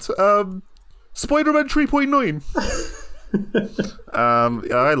called? Spider-Man 3.9.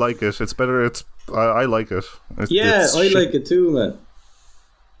 Yeah, I like it. It's better. I like it. I like it too, man.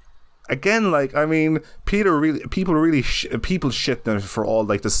 Again, like, I mean, people shit them for all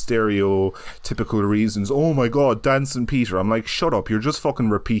like the stereotypical reasons. Oh my god, Dancing Peter. I'm like, shut up. You're just fucking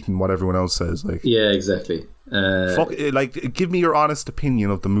repeating what everyone else says. Like, yeah, exactly. Like, give me your honest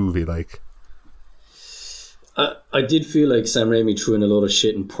opinion of the movie. Like, I did feel like Sam Raimi threw in a lot of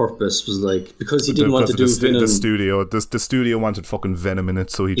shit on purpose. Was like, because he didn't want to do Venom. The studio wanted fucking Venom in it,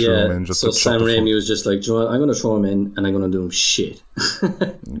 so he threw him in. Just so Sam Raimi was just like, I'm going to throw him in and I'm going to do him shit.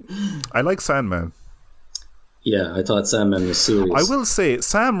 I like Sandman. Yeah, I thought Sandman was serious. I will say,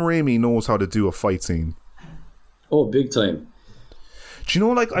 Sam Raimi knows how to do a fight scene. Oh, big time. Do you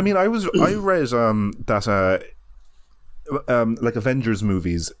know, like, I mean, I read that like Avengers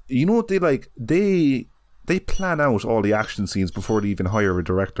movies, you know, they plan out all the action scenes before they even hire a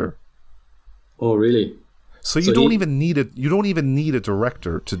director. Oh, really? So you don't even need it. You don't even need a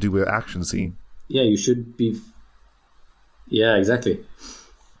director to do an action scene. Yeah, you should be. Yeah, exactly.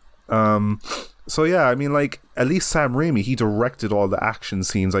 So yeah, I mean, like, at least Sam Raimi, he directed all the action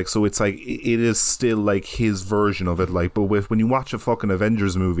scenes, like, so it's like it is still like his version of it, like. But when you watch a fucking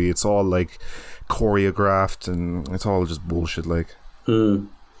Avengers movie, it's all like choreographed and it's all just bullshit, like. The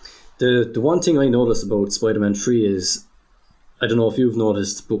one thing I noticed about Spider-Man 3 is, I don't know if you've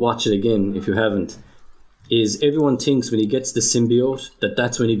noticed, but watch it again if you haven't, is everyone thinks when he gets the symbiote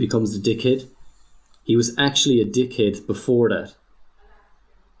that's when he becomes the dickhead. He was actually a dickhead before that.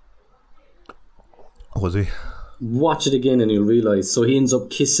 Was he? Watch it again and you'll realise. So he ends up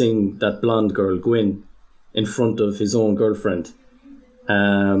kissing that blonde girl, Gwen, in front of his own girlfriend.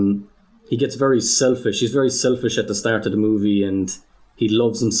 He gets very selfish. He's very selfish at the start of the movie and he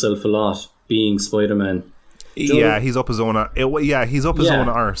loves himself a lot being Spider-Man. Yeah, he's up his own. He's up his own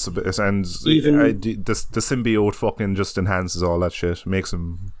arse a bit, and even the symbiote fucking just enhances all that shit, makes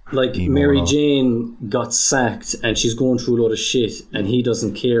him like Mary Jane got sacked, and she's going through a lot of shit, and he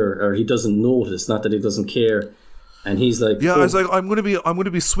doesn't care, or he doesn't notice. Not that he doesn't care, and he's like, I was like, I'm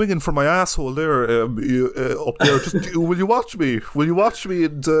gonna be swinging for my asshole there, up there. Just will you watch me? Will you watch me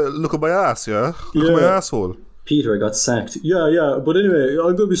and look at my ass? Yeah, look at my asshole. Peter, I got sacked. Yeah, but anyway,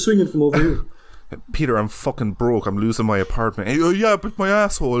 I'm gonna be swinging from over here. Peter, I'm fucking broke. I'm losing my apartment. Yeah, but my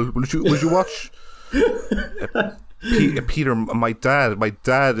asshole. Would you watch? Peter, my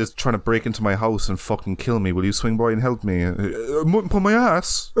dad is trying to break into my house and fucking kill me. Will you swing by and help me? My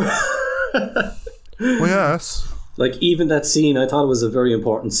ass. My ass. Like, even that scene, I thought it was a very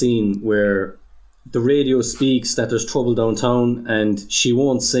important scene where the radio speaks that there's trouble downtown, and she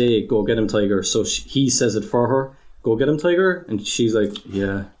won't say, "Go get him, Tiger." So he says it for her. "Go get him, Tiger," and she's like,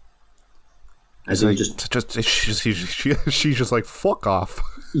 "Yeah." As like, she's just like, fuck off.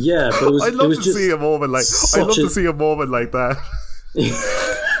 Yeah, but it was. I'd love to see a moment like. I'd love to see a moment like that.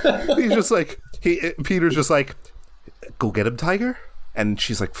 He's just like Peter's just like, "Go get him, Tiger," and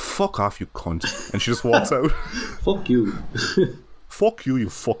she's like, "Fuck off, you cunt," and she just walks out. Fuck you. Fuck you, you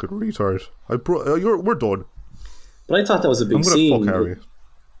fucking retard. We're done. But I thought that was a big scene. I'm gonna fuck Harry.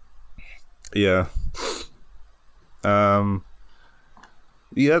 Yeah.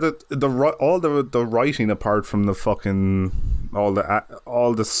 Yeah, the writing, apart from the fucking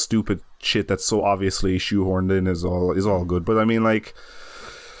all the stupid shit that's so obviously shoehorned in, is all good. But I mean, like,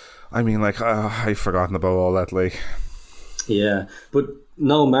 I've forgotten about all that. Like, yeah, but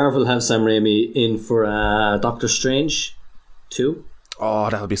now Marvel have Sam Raimi in for Doctor Strange 2. Oh,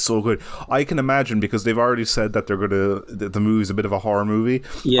 that would be so good. I can imagine, because they've already said that the movie's a bit of a horror movie.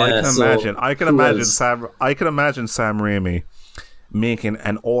 Yeah, I can imagine Sam Raimi making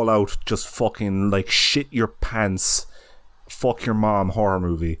an all-out, just fucking like shit your pants, fuck your mom horror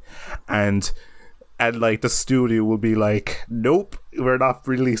movie, and like the studio will be like, nope, we're not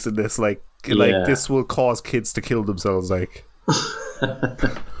releasing this. Like this will cause kids to kill themselves. Like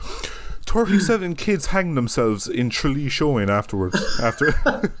 37 kids hang themselves in Tralee showing afterwards. After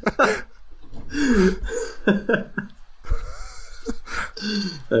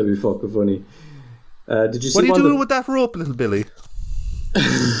that'd be fucking funny. Did you see? What are you doing with that rope, little Billy? I'm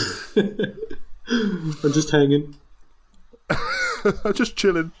just hanging. I'm just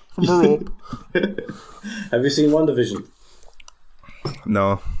chilling from a rope. Have you seen WandaVision?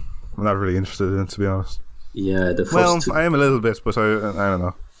 No, I'm not really interested in it, to be honest. Yeah, the Well, first two, I am a little bit, but I don't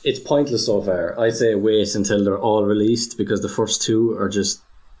know. it's pointless so far. I say wait until they're all released because the first two are just,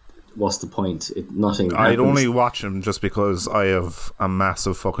 what's the point? Nothing happens. I'd only watch them just because I have a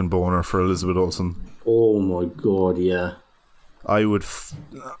massive fucking boner for Elizabeth Olsen. Oh my god, yeah. I would,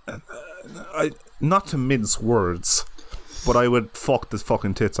 not to mince words, but I would fuck the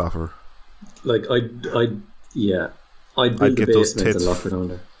fucking tits off her. Like, I'd build I'd the get those basement and tits. lock her down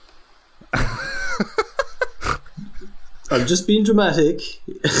there. I'm just being dramatic.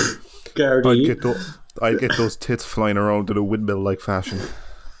 Gardy. I'd get those tits flying around in a windmill-like fashion.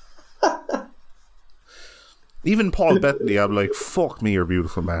 Even Paul Bettany, I'm like, fuck me, you're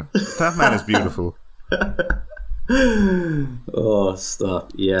beautiful, man. That man is beautiful. Oh,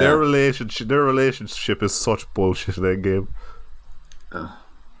 stop. Yeah. Their relationship is such bullshit in that game.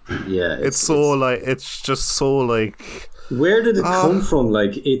 Yeah. It's just so like. Where did it come from?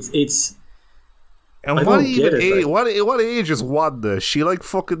 Like, it's. And I what don't even get it, age, like- what age is Wanda? She like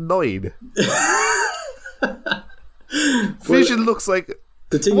fucking 9. Vision looks like.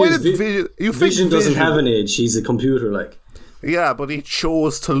 The thing Why is, did Vision? You think Vision doesn't Vision- have an age. He's a computer, like. Yeah, but he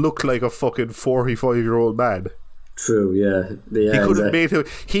chose to look like a fucking 45-year-old man. True, yeah.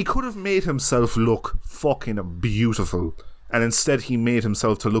 He could have made himself look fucking beautiful, and instead he made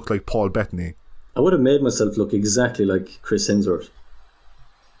himself to look like Paul Bettany. I would have made myself look exactly like Chris Hemsworth.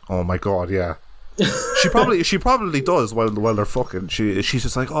 Oh my god, yeah. She probably does while they're fucking. She's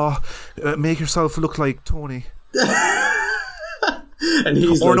just like, make yourself look like Tony. And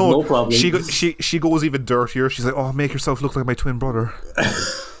he's like, no problem. She goes even dirtier. She's like, make yourself look like my twin brother.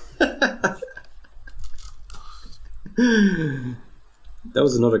 That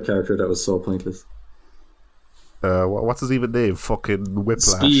was another character that was so pointless. What's his even name? Fucking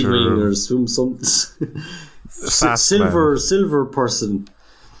Whiplash. Speedwing or some Fast silver person.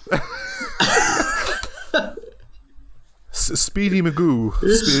 Speedy Magoo.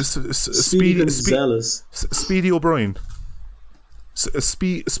 Speedy Gonzalez. Speedy O'Brien.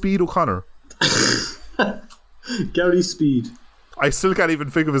 Speed O'Connor. Gary Speed. I still can't even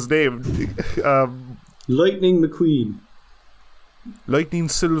think of his name. Lightning McQueen. Lightning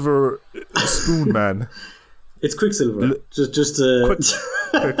Silver Spoon Man. It's Quicksilver. Just so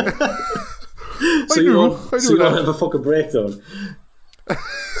I you do don't have a fucking breakdown.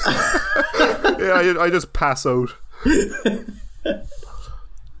 Yeah, I just pass out.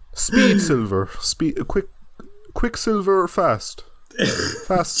 Speed Silver. Quicksilver Fast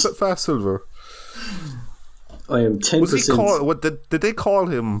Silver. I am 10%. Was he called? What did they call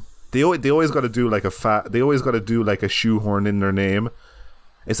him? They always got to do like They always got to do like a shoehorn in their name.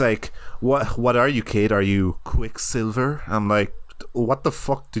 It's like, what are you, kid? Are you Quicksilver? I'm like, what the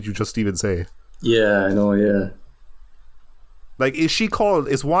fuck did you just even say? Yeah, I know. Yeah. Like,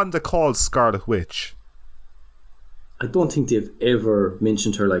 is Wanda called Scarlet Witch? I don't think they've ever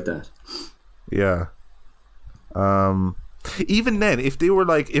mentioned her like that. Yeah. Even then, if they were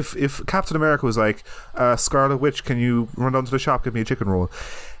like, if Captain America was like, Scarlet Witch, can you run down to the shop, get me a chicken roll?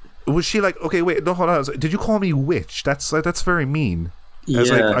 Was she like, okay, wait, no, hold on. Did you call me witch? That's very mean. Yeah.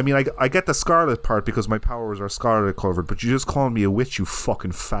 Like, I mean, I get the scarlet part because my powers are scarlet covered, but you just called me a witch, you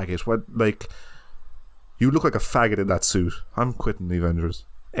fucking faggot. What, like, you look like a faggot in that suit. I'm quitting the Avengers.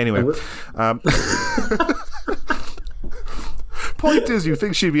 Anyway, point is, you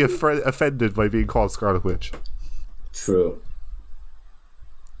think she'd be offended by being called Scarlet Witch? True.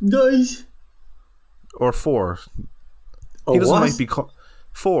 Nice. Or 4. Oh, He doesn't what? like be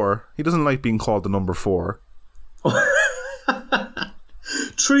 4. He doesn't like being called the number 4.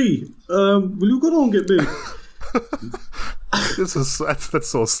 3. Will you go down and get me? That's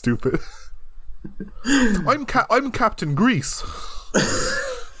so stupid. I'm Captain Grease.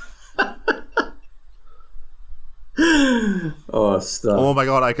 Oh, stop. Oh my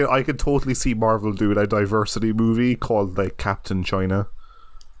god, I could totally see Marvel doing a diversity movie called like Captain China.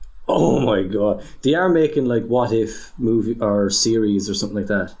 Oh my god. They are making like What If movie or series or something like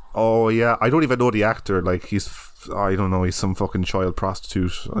that. Oh yeah, I don't even know the actor. Like he's some fucking child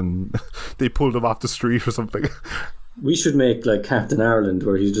prostitute, and they pulled him off the street or something. We should make like Captain Ireland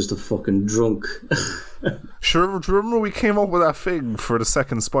where he's just a fucking drunk. Sure, do you remember we came up with that thing for the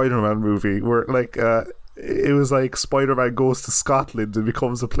second Spider-Man movie where like it was like Spider-Man goes to Scotland and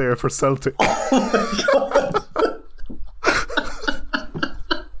becomes a player for Celtic.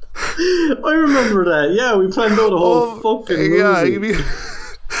 I remember that. Yeah, we planned out a whole fucking movie. Yeah,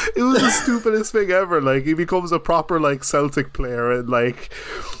 it was the stupidest thing ever. Like he becomes a proper like Celtic player, and like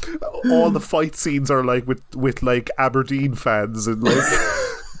all the fight scenes are like with like Aberdeen fans and like.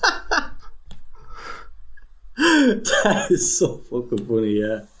 That is so fucking funny.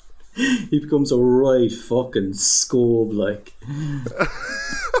 Yeah. He becomes a right fucking scob, like.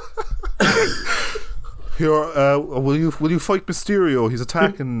 Here, will you fight Mysterio? He's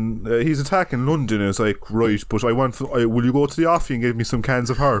attacking London. It's like, right, but will you go to the offie and give me some cans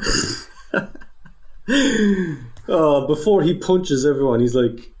of harp? Before he punches everyone, he's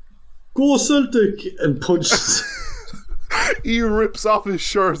like, "Go Celtic!" and punches. He rips off his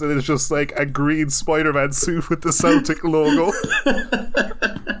shirt and it's just like a green Spider-Man suit with the Celtic logo.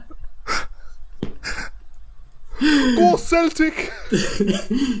 Go Celtic!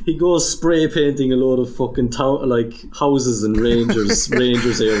 He goes spray painting a load of fucking town, like houses and Rangers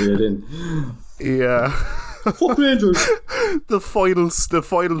area then. Yeah. Fuck Rangers. The final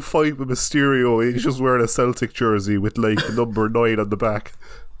fight with Mysterio, he's just wearing a Celtic jersey with like the number 9 on the back.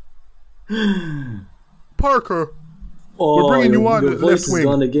 Parker, we're bringing you on your voice left wing. Is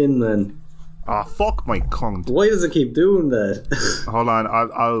gone again, man. Fuck my cunt. Why does it keep doing that? Hold on,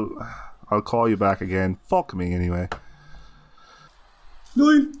 I'll call you back again. Fuck me anyway.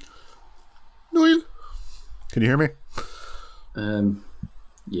 Noel. Can you hear me?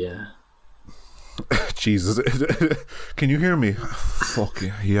 Yeah. Jesus. Can you hear me? Fuck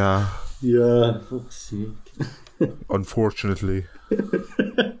yeah. Yeah, fuck's sake. Unfortunately.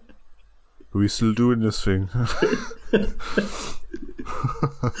 Are we still doing this thing?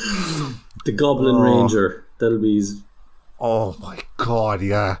 The Goblin Ranger. That'll be his... Oh my god,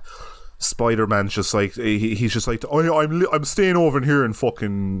 yeah. Spider-Man's just like, he's just like, I'm staying over in here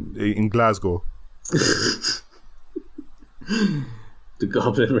in Glasgow. The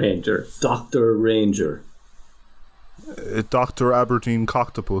Goblin Ranger. Dr. Ranger. Dr. Aberdeen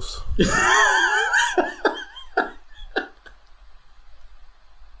Coctopus.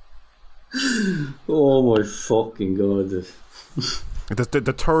 Oh my fucking god.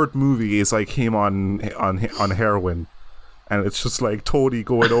 The third movie is like him on heroin, and it's just like Tony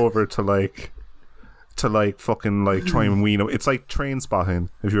going over to fucking like try and wean him. It's like Trainspotting.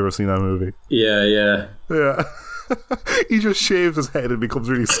 Have you ever seen that movie? Yeah. He just shaves his head and becomes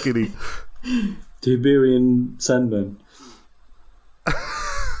really skinny. Tiberian Sandman.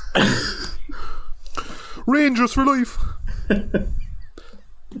 Rangers for life.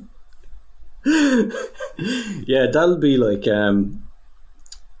 Yeah, that'll be like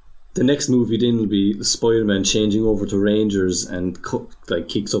the next movie then will be Spider-Man changing over to Rangers and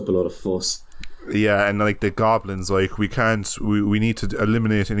kicks up a lot of fuss. Yeah, and like the goblins, like we need to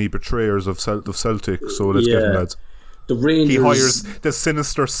eliminate any betrayers of Celtic, so let's get them, lads. The Rangers, he hires the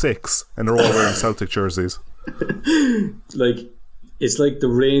Sinister Six and they're all wearing Celtic jerseys. Like, it's like the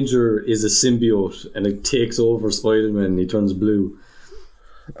Ranger is a symbiote and it takes over Spider-Man and he turns blue.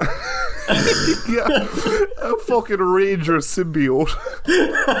 Yeah, a fucking Ranger symbiote.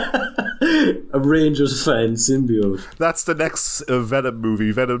 A Rangers fan symbiote. That's the next Venom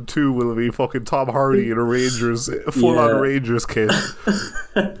movie. Venom 2 will be fucking Tom Hardy in a Rangers full-on Rangers kit.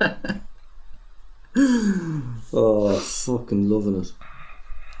 Oh, fucking loving it.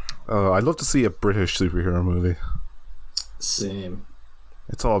 I'd love to see a British superhero movie. Same.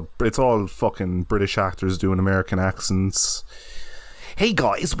 It's all fucking British actors doing American accents. Hey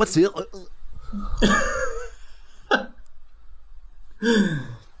guys, what's it?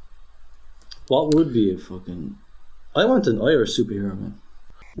 What would be a fucking... I want an Irish superhero, man.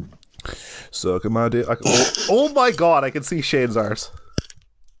 So, come on, dude. Oh my god, I can see Shane's arse.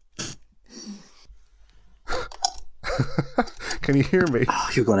 Can you hear me? Oh,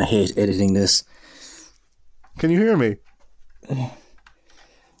 you're gonna hate editing this. Can you hear me?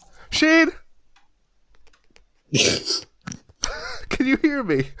 Shane! Can you hear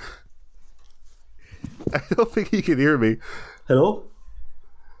me? I don't think he can hear me. Hello?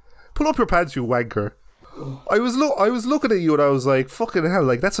 Pull up your pants, you wanker. I was looking at you and I was like, fucking hell,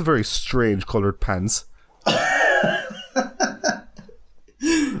 like that's a very strange coloured pants. I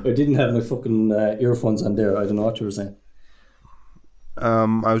didn't have my fucking earphones on there. I don't know what you were saying.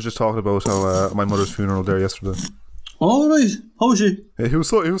 I was just talking about how my mother's funeral there yesterday. All right. How was she? It was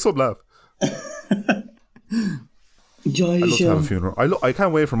some laugh. I'd love to have a funeral. I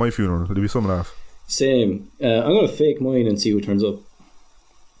can't wait for my funeral. It'll be some laugh. Same. I'm gonna fake mine and see what turns up.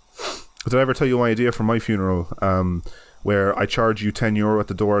 Did I ever tell you my idea for my funeral? Where I charge you €10 at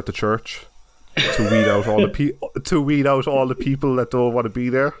the door at the church to weed out all the people that don't want to be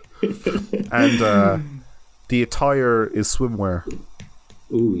there, and the attire is swimwear.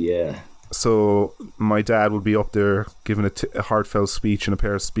 Ooh, yeah. So my dad would be up there giving a heartfelt speech in a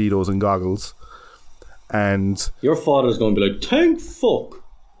pair of Speedos and goggles, and your father's going to be like, "Thank fuck."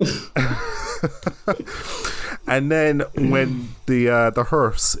 And then when the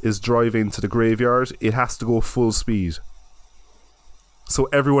hearse is driving to the graveyard, it has to go full speed. so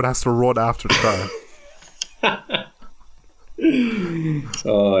everyone has to run after the car.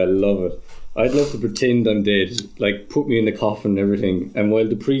 Oh, I love it. I'd love to pretend I'm dead. Like, put me in the coffin and everything. And while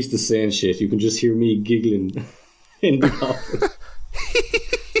the priest is saying shit, you can just hear me giggling in the coffin.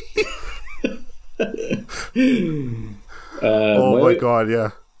 Oh my god,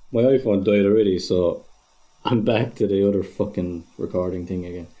 yeah. My iPhone died already, so I'm back to the other fucking recording thing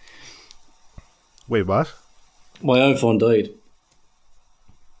again. Wait, what? My iPhone died.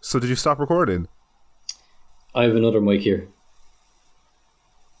 So did you stop recording? I have another mic here.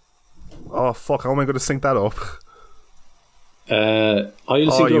 Oh fuck, how am I going to sync that up?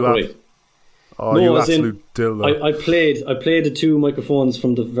 I'll sync it up right. Oh, no, you absolute dildo. I played the two microphones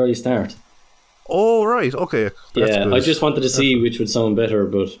from the very start. Oh, right, okay. That's good. I just wanted to see which would sound better,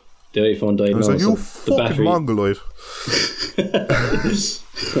 but the iPhone died. I was now, like, you fucking mongoloid.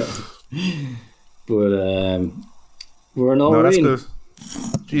 But we're not. No, that's good.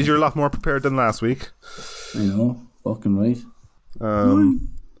 Jeez, you're a lot more prepared than last week. I know, fucking right.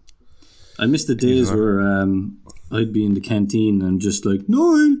 I missed the days where I'd be in the canteen and just like,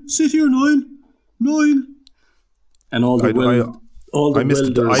 Niall, sit here, Niall. And all the welders.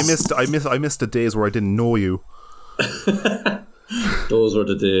 I missed the days where I didn't know you. Those were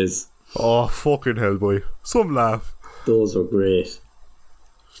the days. Oh fucking hell, boy! Some laugh. Those were great.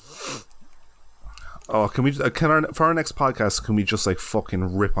 Oh, for our next podcast, can we just like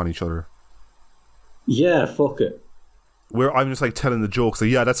fucking rip on each other? Yeah, fuck it. I'm just like telling the jokes.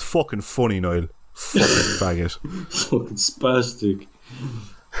 Like, yeah, that's fucking funny, Niall. Fucking faggot. Fucking spastic.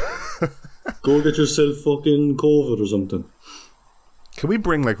 Go get yourself fucking COVID or something. Can we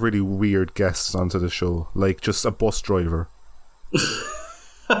bring like really weird guests onto the show? Like just a bus driver.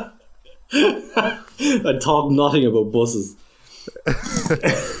 I talk nothing about buses.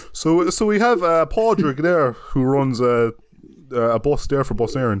 So we have Padraig there who runs a bus there for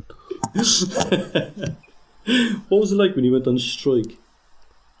Bus Éireann. What was it like when you went on strike?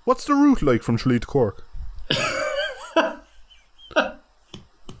 What's the route like from Tralee to Cork?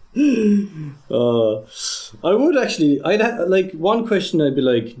 I would actually. Like one question. I'd be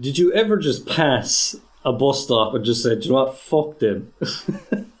like, did you ever just pass a bus stop and just say, do you know what, fuck them?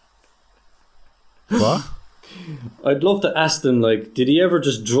 What? I'd love to ask them, like, did he ever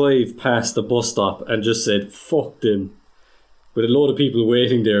just drive past the bus stop and just said, fuck them, with a load of people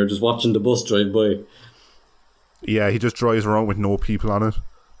waiting there just watching the bus drive by? Yeah, he just drives around with no people on it.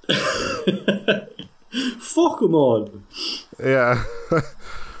 Fuck them all. Yeah.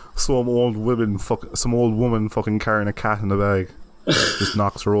 Some old woman fucking carrying a cat in the bag just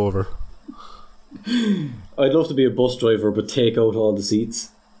knocks her over. I'd love to be a bus driver but take out all the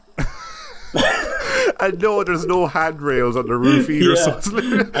seats. And no, there's no handrails on the roof either, so it's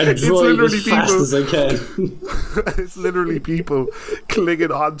literally as fast as I can. It's literally people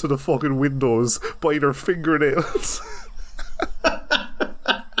clinging onto the fucking windows by their fingernails.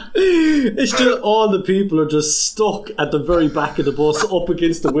 It's just all the people are just stuck at the very back of the bus up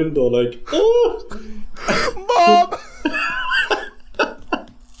against the window like, oh Mom!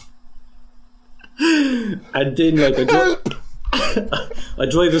 And then like I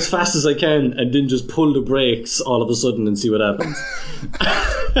drive as fast as I can and then just pull the brakes all of a sudden and see what happens.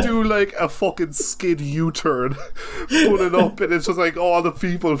 Do like a fucking skid U-turn, pull it up, and it's just like all the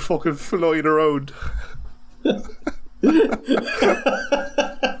people fucking flying around.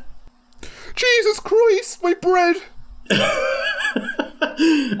 Jesus Christ, my bread!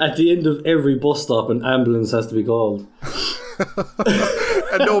 At the end of every bus stop, an ambulance has to be called.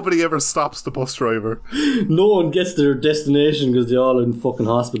 And nobody ever stops the bus driver. No one gets to their destination because they're all in fucking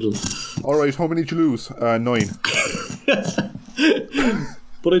hospital. Alright, how many did you lose? 9.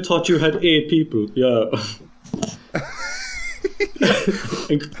 But I thought you had 8 people. Yeah.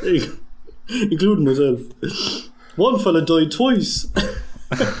 Including myself. One fella died twice.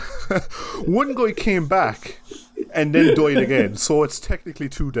 One guy came back and then died again, so it's technically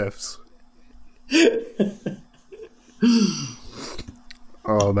 2 deaths.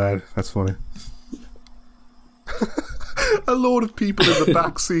 Oh man, that's funny. A load of people in the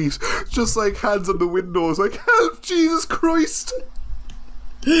back seat, just like hands on the windows, like, help, Jesus Christ!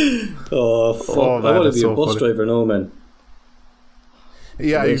 Oh fuck! Oh, man, I want to be a bus driver now, man.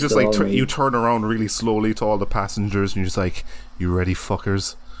 Yeah, you just like you turn around really slowly to all the passengers, and you're just like, "You ready,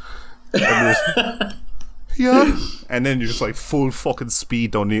 fuckers?" And yeah, and then you're just like full fucking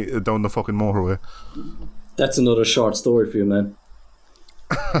speed down the fucking motorway. That's another short story for you, man.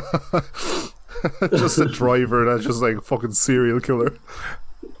 Just a driver that's just like a fucking serial killer.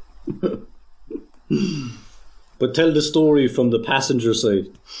 But tell the story from the passenger side.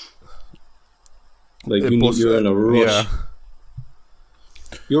 Like you're in a rush. Yeah.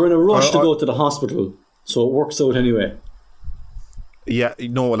 You're in a rush to go to the hospital, so it works out anyway. Yeah,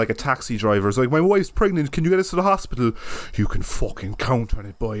 like a taxi driver's like, my wife's pregnant, can you get us to the hospital? You can fucking count on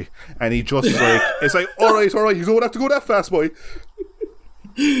it, boy. And he just like, it's like, alright, you don't have to go that fast, boy.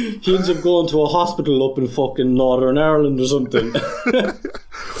 He ends up going to a hospital up in fucking Northern Ireland or something.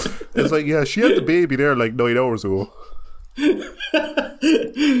 It's like, yeah, she had the baby there like 9 hours ago.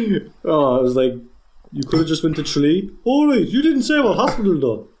 Oh, I was like, you could have just went to Tralee. Alright, you didn't say what hospital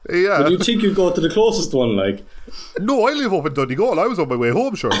though. Yeah. But you think you'd go to the closest one, like? No, I live up in Donegal. I was on my way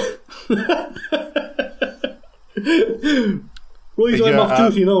home, sure. Right, I'm off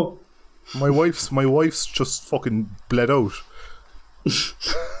duty now. My wife's just fucking bled out.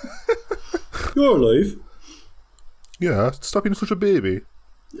 You're alive. Yeah, stop being such a baby.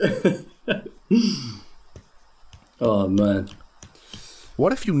 Oh man.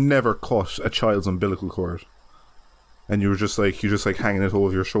 What if you never cut a child's umbilical cord? And you're just like hanging it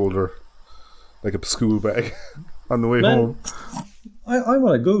over your shoulder like a school bag on the way home. I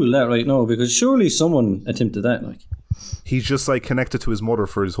want to Google that right now, because surely someone attempted that. Like, he's just like connected to his mother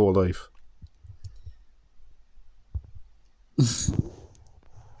for his whole life.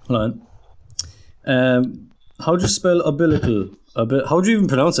 Hold on. How do you spell umbilical? How do you even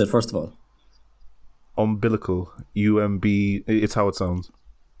pronounce it, first of all? Umbilical. UMB. It's how it sounds.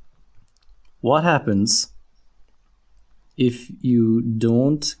 What happens if you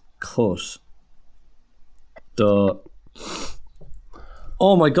don't cut the...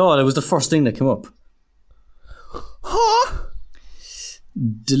 Oh my god, it was the first thing that came up. Huh?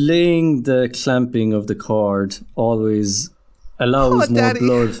 Delaying the clamping of the cord always allows more Daddy.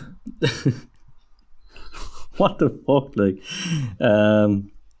 blood. What the fuck, like?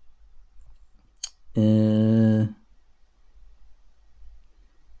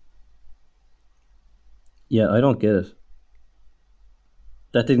 Yeah, I don't get it.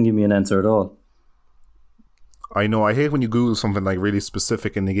 That didn't give me an answer at all. I know. I hate when you Google something like really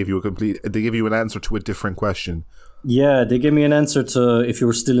specific and they give you an answer to a different question. Yeah, they gave me an answer to if you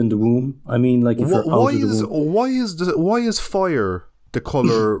were still in the womb. I mean, like if you're out of the womb. Why is fire the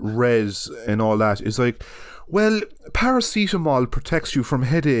color red and all that? It's like, well, paracetamol protects you from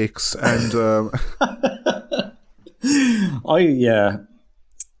headaches and.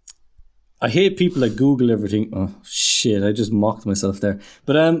 I hate people that Google everything. Oh shit! I just mocked myself there.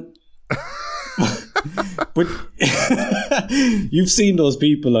 But but you've seen those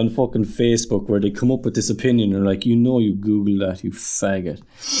people on fucking Facebook where they come up with this opinion and like, you Google that, you faggot.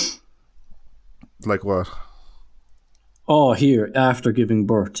 Like what? Oh, here, after giving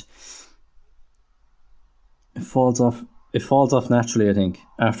birth, it falls off naturally, I think,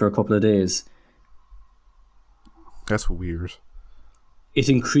 after a couple of days. That's weird. It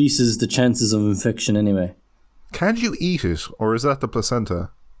increases the chances of infection anyway. Can you eat it, or is that the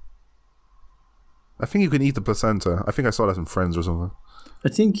placenta? I think you can eat the placenta. I think I saw that in Friends or something. I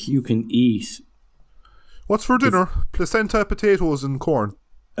think you can eat... What's for dinner? Placenta, potatoes and corn.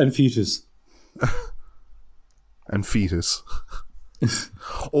 And fetus. And fetus.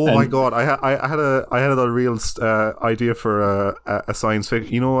 Oh my god! I had a real idea for a science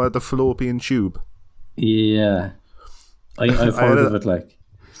fiction. You know, the fallopian tube. Yeah, I've heard of it. Like,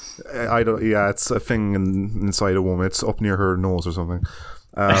 I don't. Yeah, it's a thing inside a woman. It's up near her nose or something.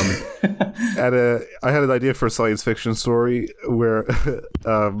 I had an idea for a science fiction story where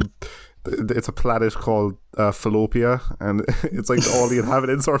it's a planet called Fallopia, and it's like all the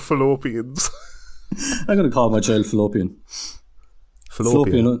inhabitants are Fallopians. I'm going to call my child Fallopian.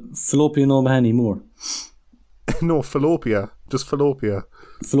 Fallopian O'Mahony Moore. No, Fallopia. Just Fallopia.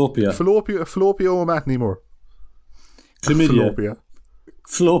 Fallopia O'Mahony Moore. Chlamydia.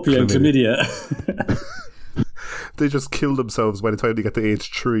 Fallopia and chlamydia. They just kill themselves by the time they get to age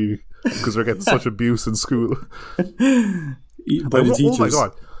 3 because they're getting such abuse in school. By the teachers. Oh my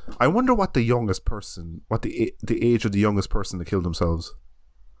god. I wonder what the youngest person, what the age of the youngest person that killed themselves.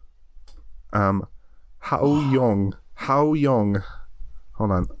 How young?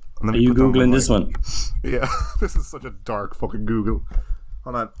 Hold on. Are you Googling this one? Yeah, this is such a dark fucking Google.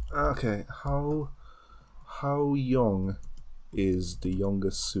 Hold on. Okay, how young is the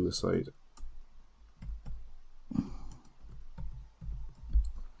youngest suicide?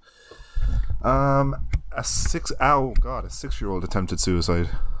 A 6-year-old attempted suicide.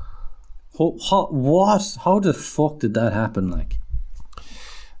 What? How the fuck did that happen? Like,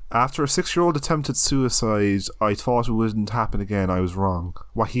 after a 6-year-old attempted suicide, I thought it wouldn't happen again. I was wrong.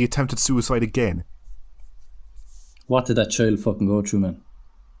 What, he attempted suicide again? What did that child fucking go through, man?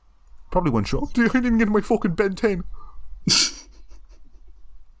 Probably one shot. I didn't get my fucking Ben 10.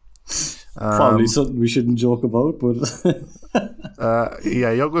 Probably something we shouldn't joke about, but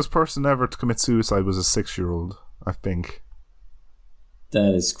youngest person ever to commit suicide was a 6-year-old, I think.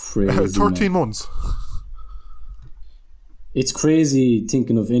 That is crazy. 13 months. It's crazy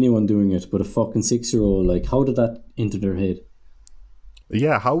thinking of anyone doing it, but a fucking 6-year-old, like, how did that enter their head?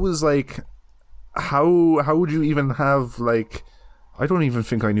 Yeah, how would you even have, like, I don't even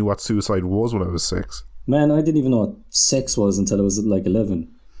think I knew what suicide was when I was 6. Man, I didn't even know what sex was until I was like 11.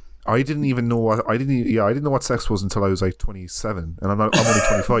 I didn't know what sex was until I was like 27, and I'm only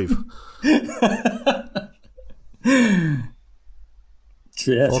 25.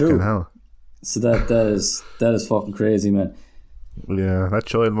 Yeah, fucking true. hell. So that is fucking crazy, man. Yeah, that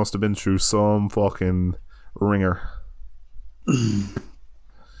child must have been through some fucking ringer.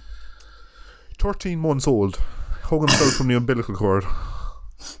 13 months old, hung himself from the umbilical cord.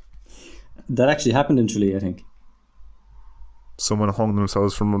 That actually happened in Tralee, I think. Someone hung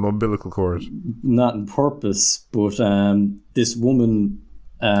themselves from an umbilical cord. Not on purpose, but this woman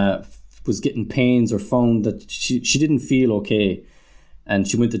was getting pains or found that she didn't feel okay, and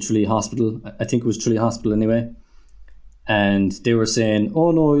she went to Tralee Hospital. I think it was Tralee Hospital anyway. And they were saying,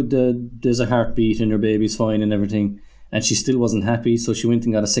 "Oh no, there's a heartbeat and your baby's fine and everything." And she still wasn't happy, so she went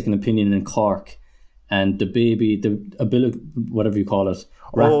and got a second opinion in Cork. And the baby, the umbilical, whatever you call it,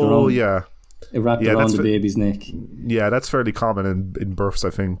 wrapped around. Yeah. It wrapped around the baby's neck. Yeah, that's fairly common in births, I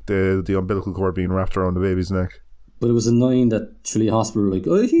think. The umbilical cord being wrapped around the baby's neck. But it was annoying that Tralee Hospital were like,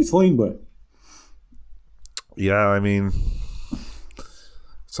 "Oh, he's fine, boy." Yeah, I mean,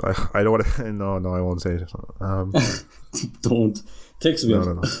 so I don't want to. No, I won't say it. Don't. Text me.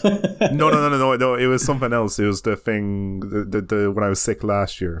 No. It was something else. It was the thing the when I was sick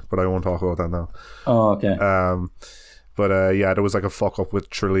last year, but I won't talk about that now. Oh, okay. But there was like a fuck up with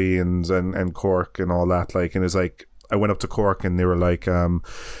Tralee and Cork and all that. Like, and it's like I went up to Cork and they were like,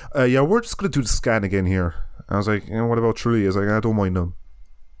 we're just gonna do the scan again here. I was like, what about Tralee? I was like, I don't mind them.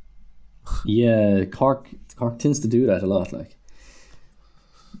 Yeah, Cork tends to do that a lot. Like,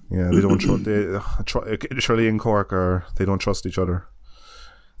 yeah, they don't trust. Tralee and Cork they don't trust each other.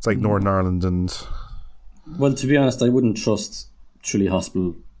 It's like Northern Ireland and. Well, to be honest, I wouldn't trust Tralee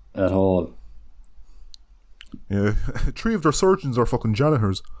Hospital at all. Yeah, 3 of their surgeons are fucking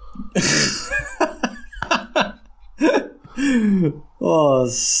janitors. Oh,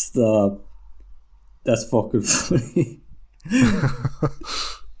 stop. That's fucking funny.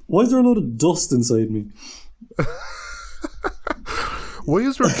 Why is there a lot of dust inside me? Why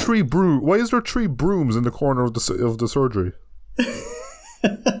is there 3 brooms in the corner of the surgery?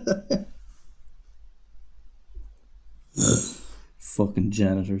 Fucking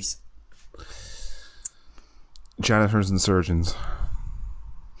janitors. Janitors and surgeons.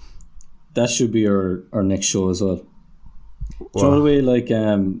 That should be our next show as well. Do you know the way, like,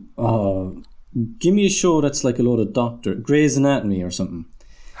 give me a show that's like a load of doctor, Grey's Anatomy or something.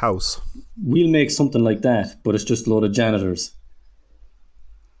 House. We'll make something like that, but it's just a load of janitors.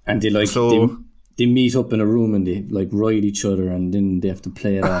 And they they meet up in a room and they like ride each other and then they have to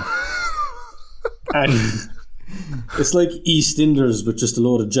play it off. And it's like EastEnders, but just a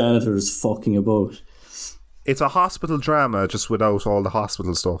load of janitors fucking about. It's a hospital drama, just without all the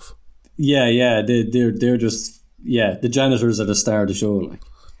hospital stuff. Yeah, they're just the janitors are the star of the show, like.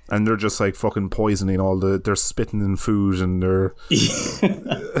 And they're just like fucking poisoning they're spitting in food and they're.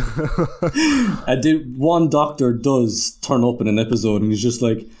 And one doctor does turn up in an episode and he's just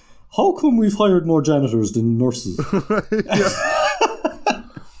like, "How come we've hired more janitors than nurses?"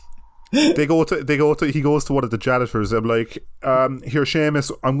 He goes to one of the janitors. I'm like, "Here,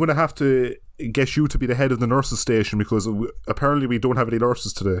 Seamus, I'm going to have to get you to be the head of the nurses station because apparently we don't have any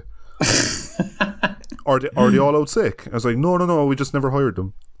nurses today." Are they all out sick? I was like, no, we just never hired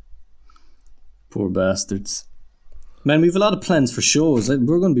them. Poor bastards. Man, we have a lot of plans for shows.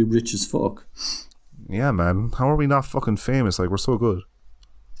 We're going to be rich as fuck. Yeah, man. How are we not fucking famous? Like, we're so good.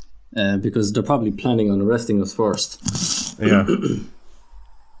 Because they're probably planning on arresting us first. Yeah.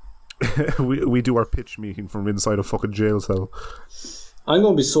 we do our pitch meeting from inside a fucking jail cell. I'm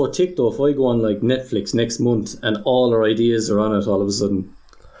going to be so ticked though if I go on like Netflix next month and all our ideas are on it all of a sudden.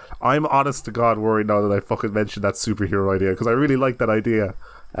 I'm honest to God worried now that I fucking mentioned that superhero idea because I really like that idea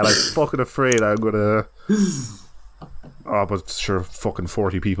and I'm fucking afraid I'm gonna. Oh, but sure, fucking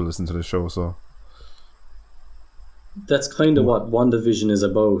 40 people listen to the show, so. That's kind of what WandaVision is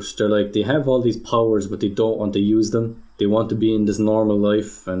about. They're like, they have all these powers, but they don't want to use them. They want to be in this normal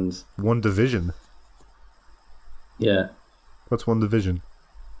life and. WandaVision? Yeah. What's WandaVision?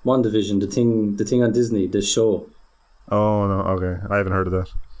 WandaVision, the thing on Disney, the show. Oh no, okay, I haven't heard of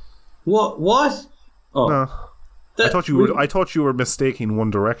that. What? Oh, no. I thought you were mistaking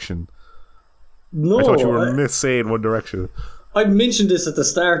One Direction. No, I thought you were saying One Direction. I mentioned this at the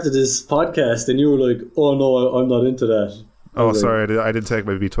start of this podcast, and you were like, "Oh no, I'm not into that." Oh, sorry, I didn't take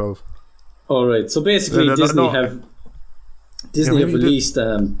my B12. All right, so basically, Disney have released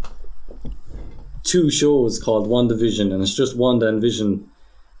 2 shows called WandaVision, and it's just Wanda and Vision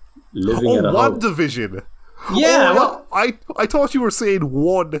living in a house. WandaVision. Yeah, I thought you were saying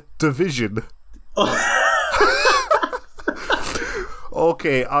One Division.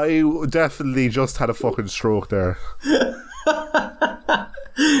 Okay, I definitely just had a fucking stroke there.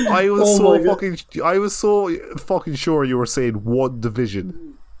 I was so fucking sure you were saying One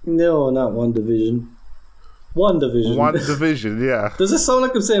Division. No, not One Division. One Division. One Division, yeah. Does it sound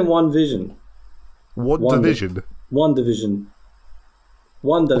like I'm saying One Vision? One Division. One Division.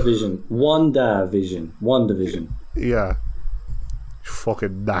 One Division. One Division. One Division. Yeah. You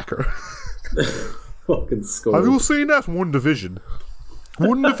fucking knacker. Fucking skull. Have you seen that? One Division.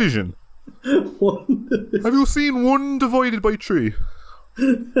 One Division. Have you seen 1 divided by 3?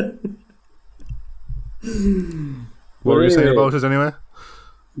 What were you saying about it anyway?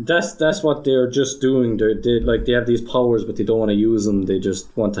 That's what they're just doing. They have these powers, but they don't want to use them. They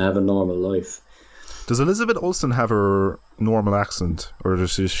just want to have a normal life. Does Elizabeth Olsen have her normal accent, or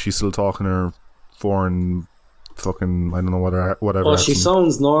is she still talking her foreign fucking, I don't know, whatever? Oh, she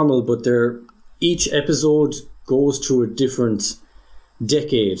sounds normal, but each episode goes through a different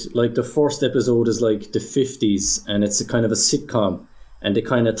decade. Like the first episode is like the 50s, and it's a kind of a sitcom, and they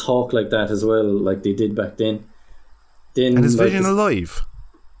kind of talk like that as well, like they did back then. And is Vision alive?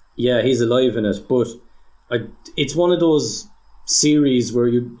 Yeah, he's alive in it, but it's one of those series where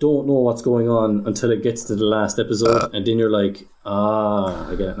you don't know what's going on until it gets to the last episode, and then you're like,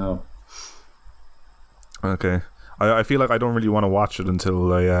 I get it now. Okay. I feel like I don't really want to watch it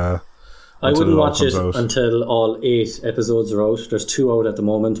until I wouldn't watch it until all 8 episodes are out. There's 2 out at the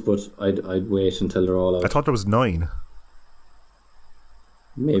moment, but I'd wait until they're all out. I thought there was 9.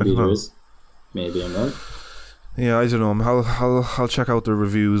 Maybe there is. Maybe I'm wrong. Yeah, I don't know. I'll check out the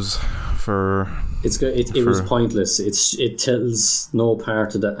reviews for. It's good. It was pointless. It tells no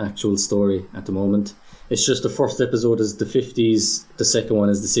part of the actual story at the moment. It's just the first episode is the 50s, the second one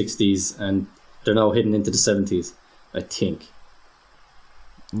is the 60s, and they're now heading into the 70s, I think.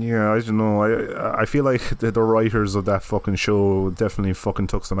 Yeah, I don't know. I feel like the writers of that fucking show definitely fucking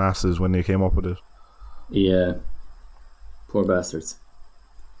took some asses when they came up with it. Yeah. Poor bastards.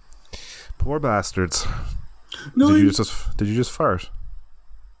 Poor bastards. No, did you just fart?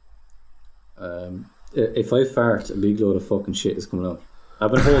 If I fart, a big load of fucking shit is coming out.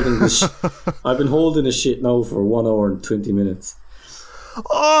 I've been holding this. I've been holding this shit now for 1 hour and 20 minutes.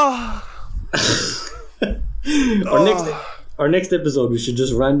 Oh. Our next episode, we should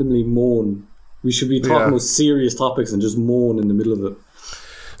just randomly moan. We should be talking about serious topics and just moan in the middle of it.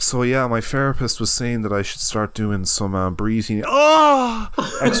 So yeah, my therapist was saying that I should start doing some breathing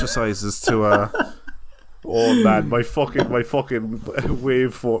exercises to. Oh man, my fucking my fucking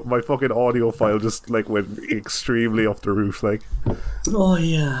audio file just like went extremely off the roof, like. Oh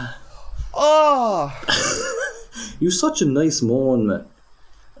yeah. Oh. You're such a nice moan, man.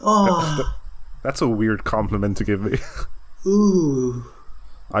 Oh. That's a weird compliment to give me. Ooh.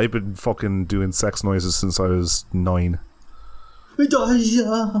 I've been fucking doing sex noises since I was 9.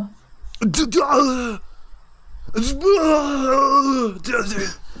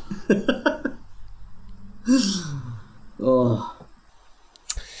 Oh.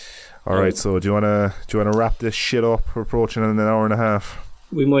 Alright, so do you wanna wrap this shit up? We're approaching an hour and a half.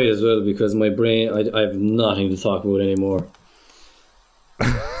 We might as well, because my brain I have nothing to talk about anymore.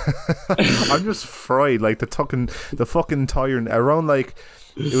 I'm just fried, like the fucking tiring around, like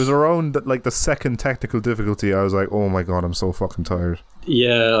it was around like the second technical difficulty. I was like, oh my god, I'm so fucking tired.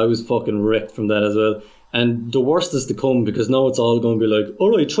 Yeah, I was fucking wrecked from that as well. And the worst is to come, because now it's all going to be like,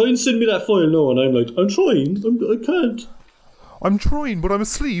 alright, try and send me that file now. And I'm like, I'm trying, I can't. I'm trying, but I'm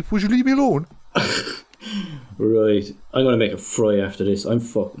asleep. Would you leave me alone? Right, I'm going to make a fry after this. I'm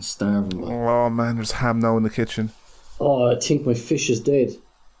fucking starving, man. Oh man, there's ham now in the kitchen. Oh, I think my fish is dead.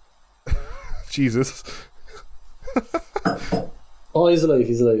 Jesus. Oh, he's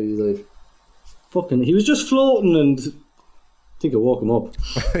alive. Fucking, he was just floating, and I think I woke him up.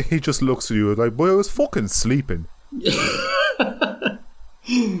 He just looks at you like, boy, I was fucking sleeping. Yeah,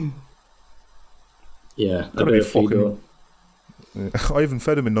 I better feed him. I haven't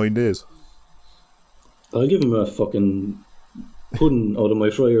fed him in 9 days. I'll give him a fucking pudding out of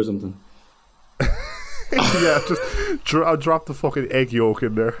my fry or something. Yeah, just drop the fucking egg yolk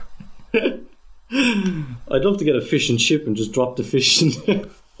in there. I'd love to get a fish and chip and just drop the fish in there.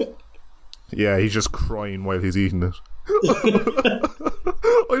 Yeah, he's just crying while he's eating it.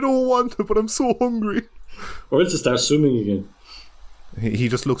 I don't want to, but I'm so hungry. Or else to start swimming again. He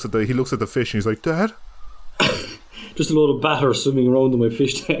just looks at the fish and he's like, Dad? Just a load of batter swimming around in my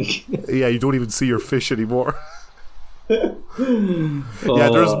fish tank. Yeah, you don't even see your fish anymore. Yeah,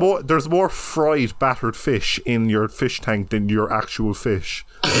 there's more fried battered fish in your fish tank than your actual fish.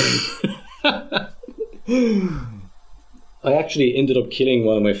 I actually ended up killing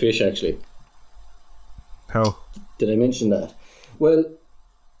one of my fish, actually. How? Did I mention that? Well,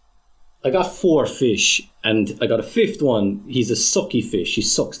 I got 4 fish, and I got a 5th one. He's a sucky fish. He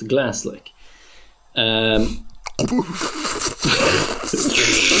sucks the glass, like.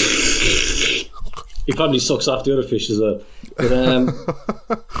 He probably sucks off the other fish as well.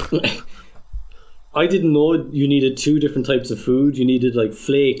 But I didn't know you needed 2 different types of food. You needed like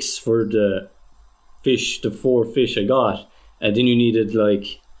flakes for the fish, the 4 fish I got, and then you needed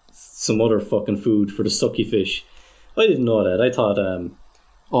like some other fucking food for the sucky fish. I didn't know that. I thought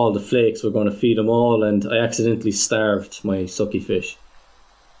all the flakes were going to feed them all, and I accidentally starved my sucky fish.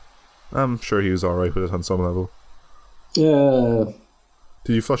 I'm sure he was alright with it on some level. Yeah.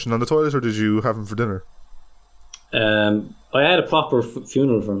 Did you flush him down the toilet, or did you have him for dinner? I had a proper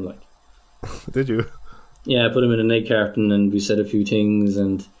funeral for him, like. Did you? Yeah, I put him in an egg carton, and we said a few things,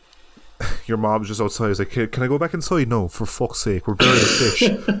 and... Your mom's just outside. He's like, can I go back inside? No, for fuck's sake, we're burying a fish.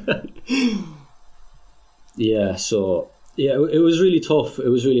 Yeah, so... Yeah, it was really tough. It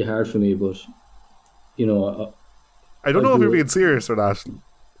was really hard for me, but... You know... I don't know if you're being serious or not.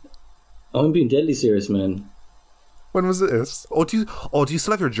 I'm being deadly serious, man. When was this? Oh, do you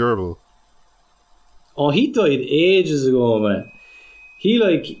still have your gerbil? Oh, he died ages ago, man. He,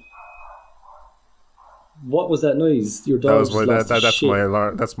 like... What was that noise? Your dog that's my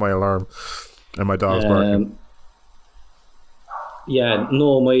alarm. That's my alarm. And my dog's barking. Yeah,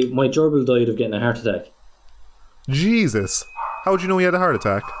 no, my gerbil died of getting a heart attack. Jesus. How would you know he had a heart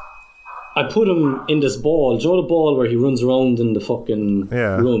attack? I put him in this ball. Do you know the ball where he runs around in the fucking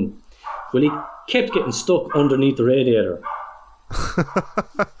room? Well, he kept getting stuck underneath the radiator.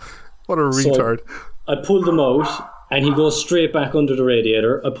 What a retard. So I pulled him out, and he goes straight back under the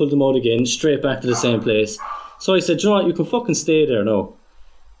radiator. I pulled him out again, straight back to the same place. So I said, you know what, you can fucking stay there now.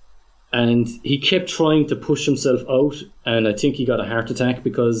 And he kept trying to push himself out, and I think he got a heart attack,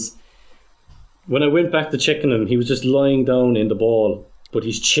 because when I went back to checking him, he was just lying down in the ball, but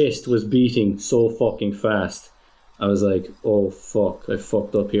his chest was beating so fucking fast. I was like, oh fuck, I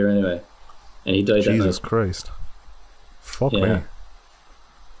fucked up here anyway. And he died that night. Jesus Christ. Fuck me.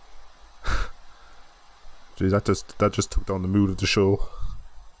 Jeez, that just took down the mood of the show.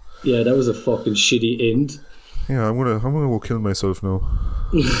 Yeah, that was a fucking shitty end. Yeah, I'm gonna go kill myself now.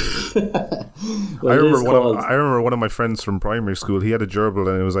 Well, I remember one of my friends from primary school. He had a gerbil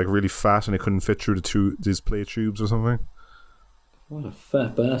and it was like really fat and it couldn't fit through these play tubes or something. What a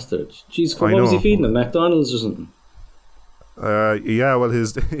fat bastard! Jeez, what was he feeding him? McDonald's or something? Yeah. Well,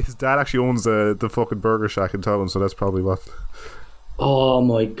 his dad actually owns the fucking burger shack in town, so that's probably what. Oh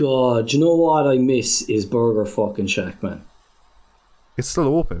my god! Do you know what I miss is Burger fucking Shack, man. It's still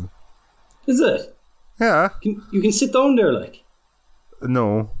open. Is it? Yeah. You can sit down there, like.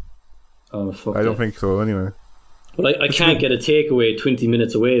 No. Oh fuck! I don't think so. Anyway. Well, I can't get a takeaway 20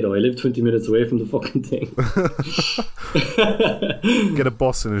 minutes away though. I live 20 minutes away from the fucking thing. Get a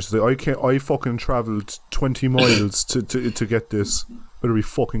bus and it's like, I fucking travelled 20 miles to get this. Better be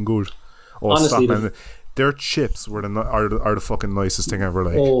fucking good. Oh, honestly, stop, man. Their chips are the fucking nicest thing ever.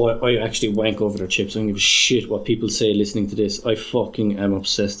 Like. Oh, I actually wank over their chips. I don't give a shit what people say listening to this. I fucking am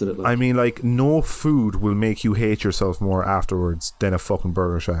obsessed with it. Like. I mean, like, no food will make you hate yourself more afterwards than a fucking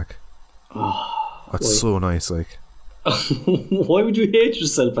Burger Shack. Oh, that's so nice, like. Why would you hate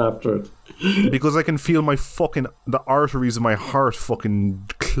yourself after it? Because I can feel the arteries of my heart fucking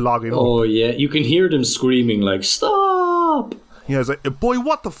clogging up. Oh yeah, you can hear them screaming like, stop! Yeah, it's like, boy,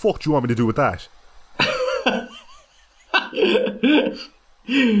 what the fuck do you want me to do with that?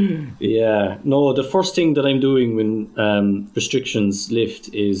 Yeah, no, the first thing that I'm doing when restrictions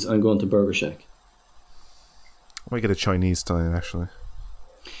lift is I'm going to Burger Shack. I might get a Chinese time, actually.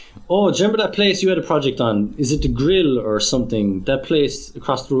 Oh, do you remember that place you had a project on? Is it the Grill or something? That place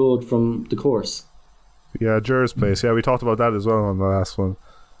across the road from the course. Yeah, Jer's place. Yeah, we talked about that as well on the last one.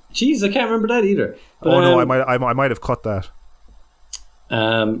 Jeez, I can't remember that either. But, no, I might have cut that.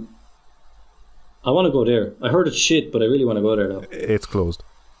 I want to go there. I heard it's shit, but I really want to go there though. It's closed.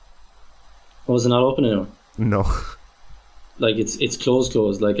 Oh, is it not open anymore? No. Like it's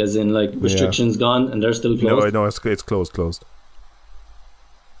closed, like as in like restrictions gone and they're still closed? No, it's closed.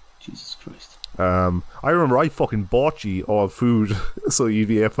 Jesus Christ. I remember I fucking bought you all food so you'd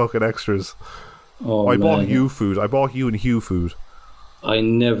be fucking extras. Oh, I bought man. you food. I bought you and Hugh food. I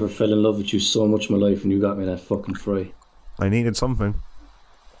never fell in love with you so much in my life when you got me that fucking fry. I needed something.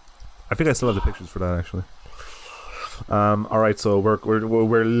 I think I still have the pictures for that actually. All right, so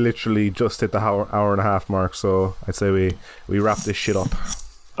we're literally just at the hour and a half mark. So I'd say we wrap this shit up.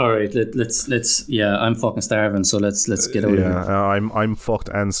 All right, let's. Yeah, I'm fucking starving, so let's get out of here. Yeah, I'm fucked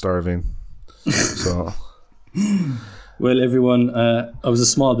and starving. So. Well, everyone, I was a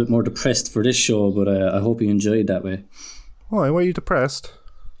small bit more depressed for this show, but I hope you enjoyed that way. Why are you depressed?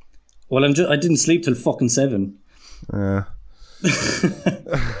 Well, I didn't sleep till fucking 7. Yeah.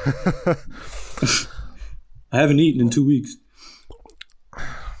 I haven't eaten in 2 weeks.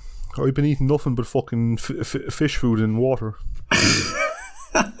 I've been eating nothing but fucking fish food and water.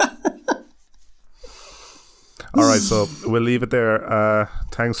 All right, so we'll leave it there.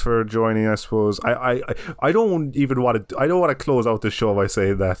 Thanks for joining. I suppose I don't even want to. I don't want to close out the show by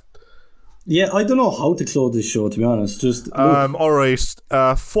saying that. Yeah, I don't know how to close this show, to be honest. Just look. All right.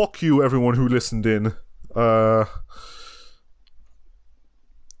 Fuck you, everyone who listened in. Yeah,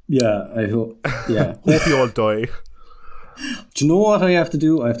 I hope. Yeah, hope you all die. Do you know what I have to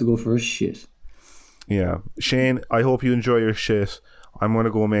do? I have to go for a shit. Yeah, Shane. I hope you enjoy your shit. I'm gonna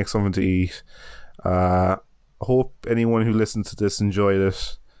go make something to eat. Hope anyone who listens to this enjoyed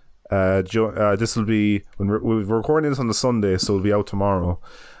it. This will be when we're recording this on the Sunday, so it'll be out tomorrow.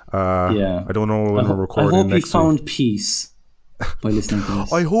 Yeah, I don't know when we're recording. I hope next you found week. peace by listening to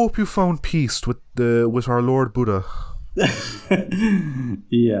this. I hope you found peace with our Lord Buddha.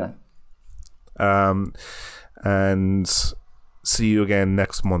 Yeah. And see you again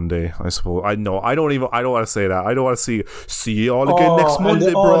next Monday, I suppose. I don't want to say that. I don't want to see you all again next Monday,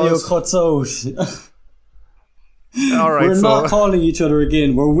 and the audio bros. cuts out. All right, we're not calling each other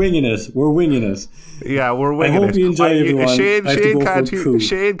again. We're winging it. Yeah, we're winging it. I hope you enjoy everyone.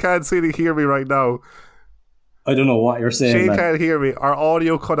 Shane can't seem to hear me right now. I don't know what you're saying. Shane can't hear me. Our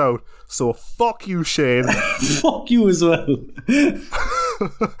audio cut out. So fuck you, Shane. Fuck you as well.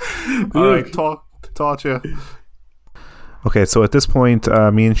 All right, talk to you. Okay, so at this point,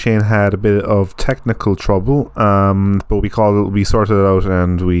 me and Shane had a bit of technical trouble, but we sorted it out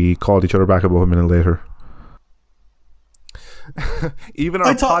and we called each other back about a minute later. even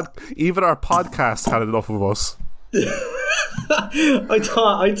our podcast had enough of us. I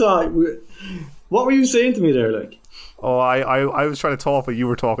thought. What were you saying to me there, like? Oh, I was trying to talk, but you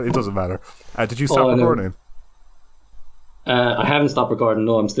were talking. It doesn't matter. Did you stop recording? I haven't stopped recording.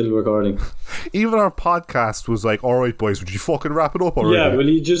 No, I'm still recording. Even our podcast was like, all right, boys, would you fucking wrap it up already? Yeah, well,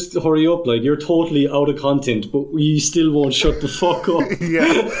 you just hurry up. Like, you're totally out of content, but we still won't shut the fuck up.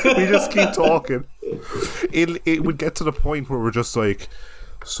 Yeah, we just keep talking. It would get to the point where we're just like,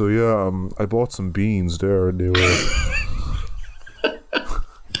 so yeah, I bought some beans there and they were...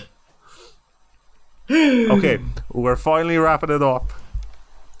 Okay, we're finally wrapping it up.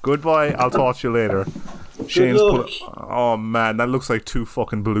 Goodbye, I'll talk to you later. Shane's oh man, that looks like two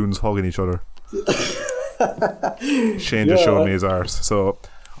fucking balloons hugging each other. Shane just showed me his arse. So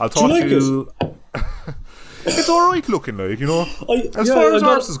I'll talk to you. It's alright looking, like, you know. As far as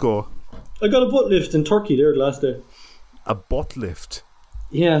arses go. I got a butt lift in Turkey there the last day. A butt lift?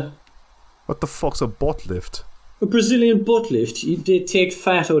 Yeah. What the fuck's a butt lift? A Brazilian butt lift. They take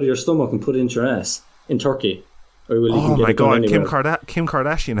fat out of your stomach and put it into your ass in Turkey. Oh my god, Kim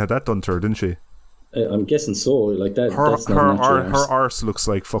Kardashian had that done to her, didn't she? I'm guessing so. Like that. Her arse looks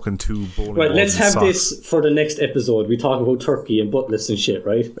like fucking two bowling balls. Right, let's have this for the next episode. We talk about Turkey and butt lifts and shit,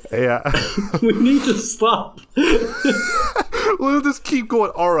 right? Yeah. We need to stop. We'll just keep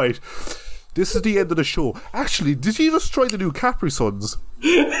going. All right. This is the end of the show. Actually, did you just try the new Capri Suns?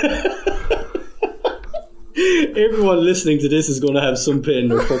 Everyone listening to this is going to have some pain in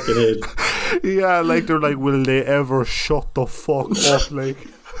their fucking head. Yeah, like they're like, will they ever shut the fuck up? Like,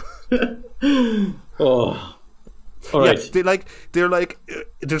 oh, all right. Yeah,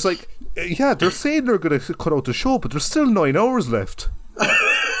 they're saying they're going to cut out the show, but there's still 9 hours left.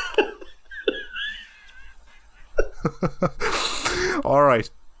 All right.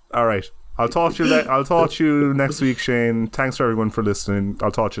 I'll talk to you next week, Shane. Thanks for everyone for listening.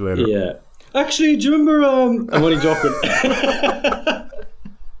 I'll talk to you later. Yeah. Actually, do you remember? I'm only joking.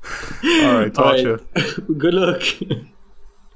 All right, talk to you. Good luck.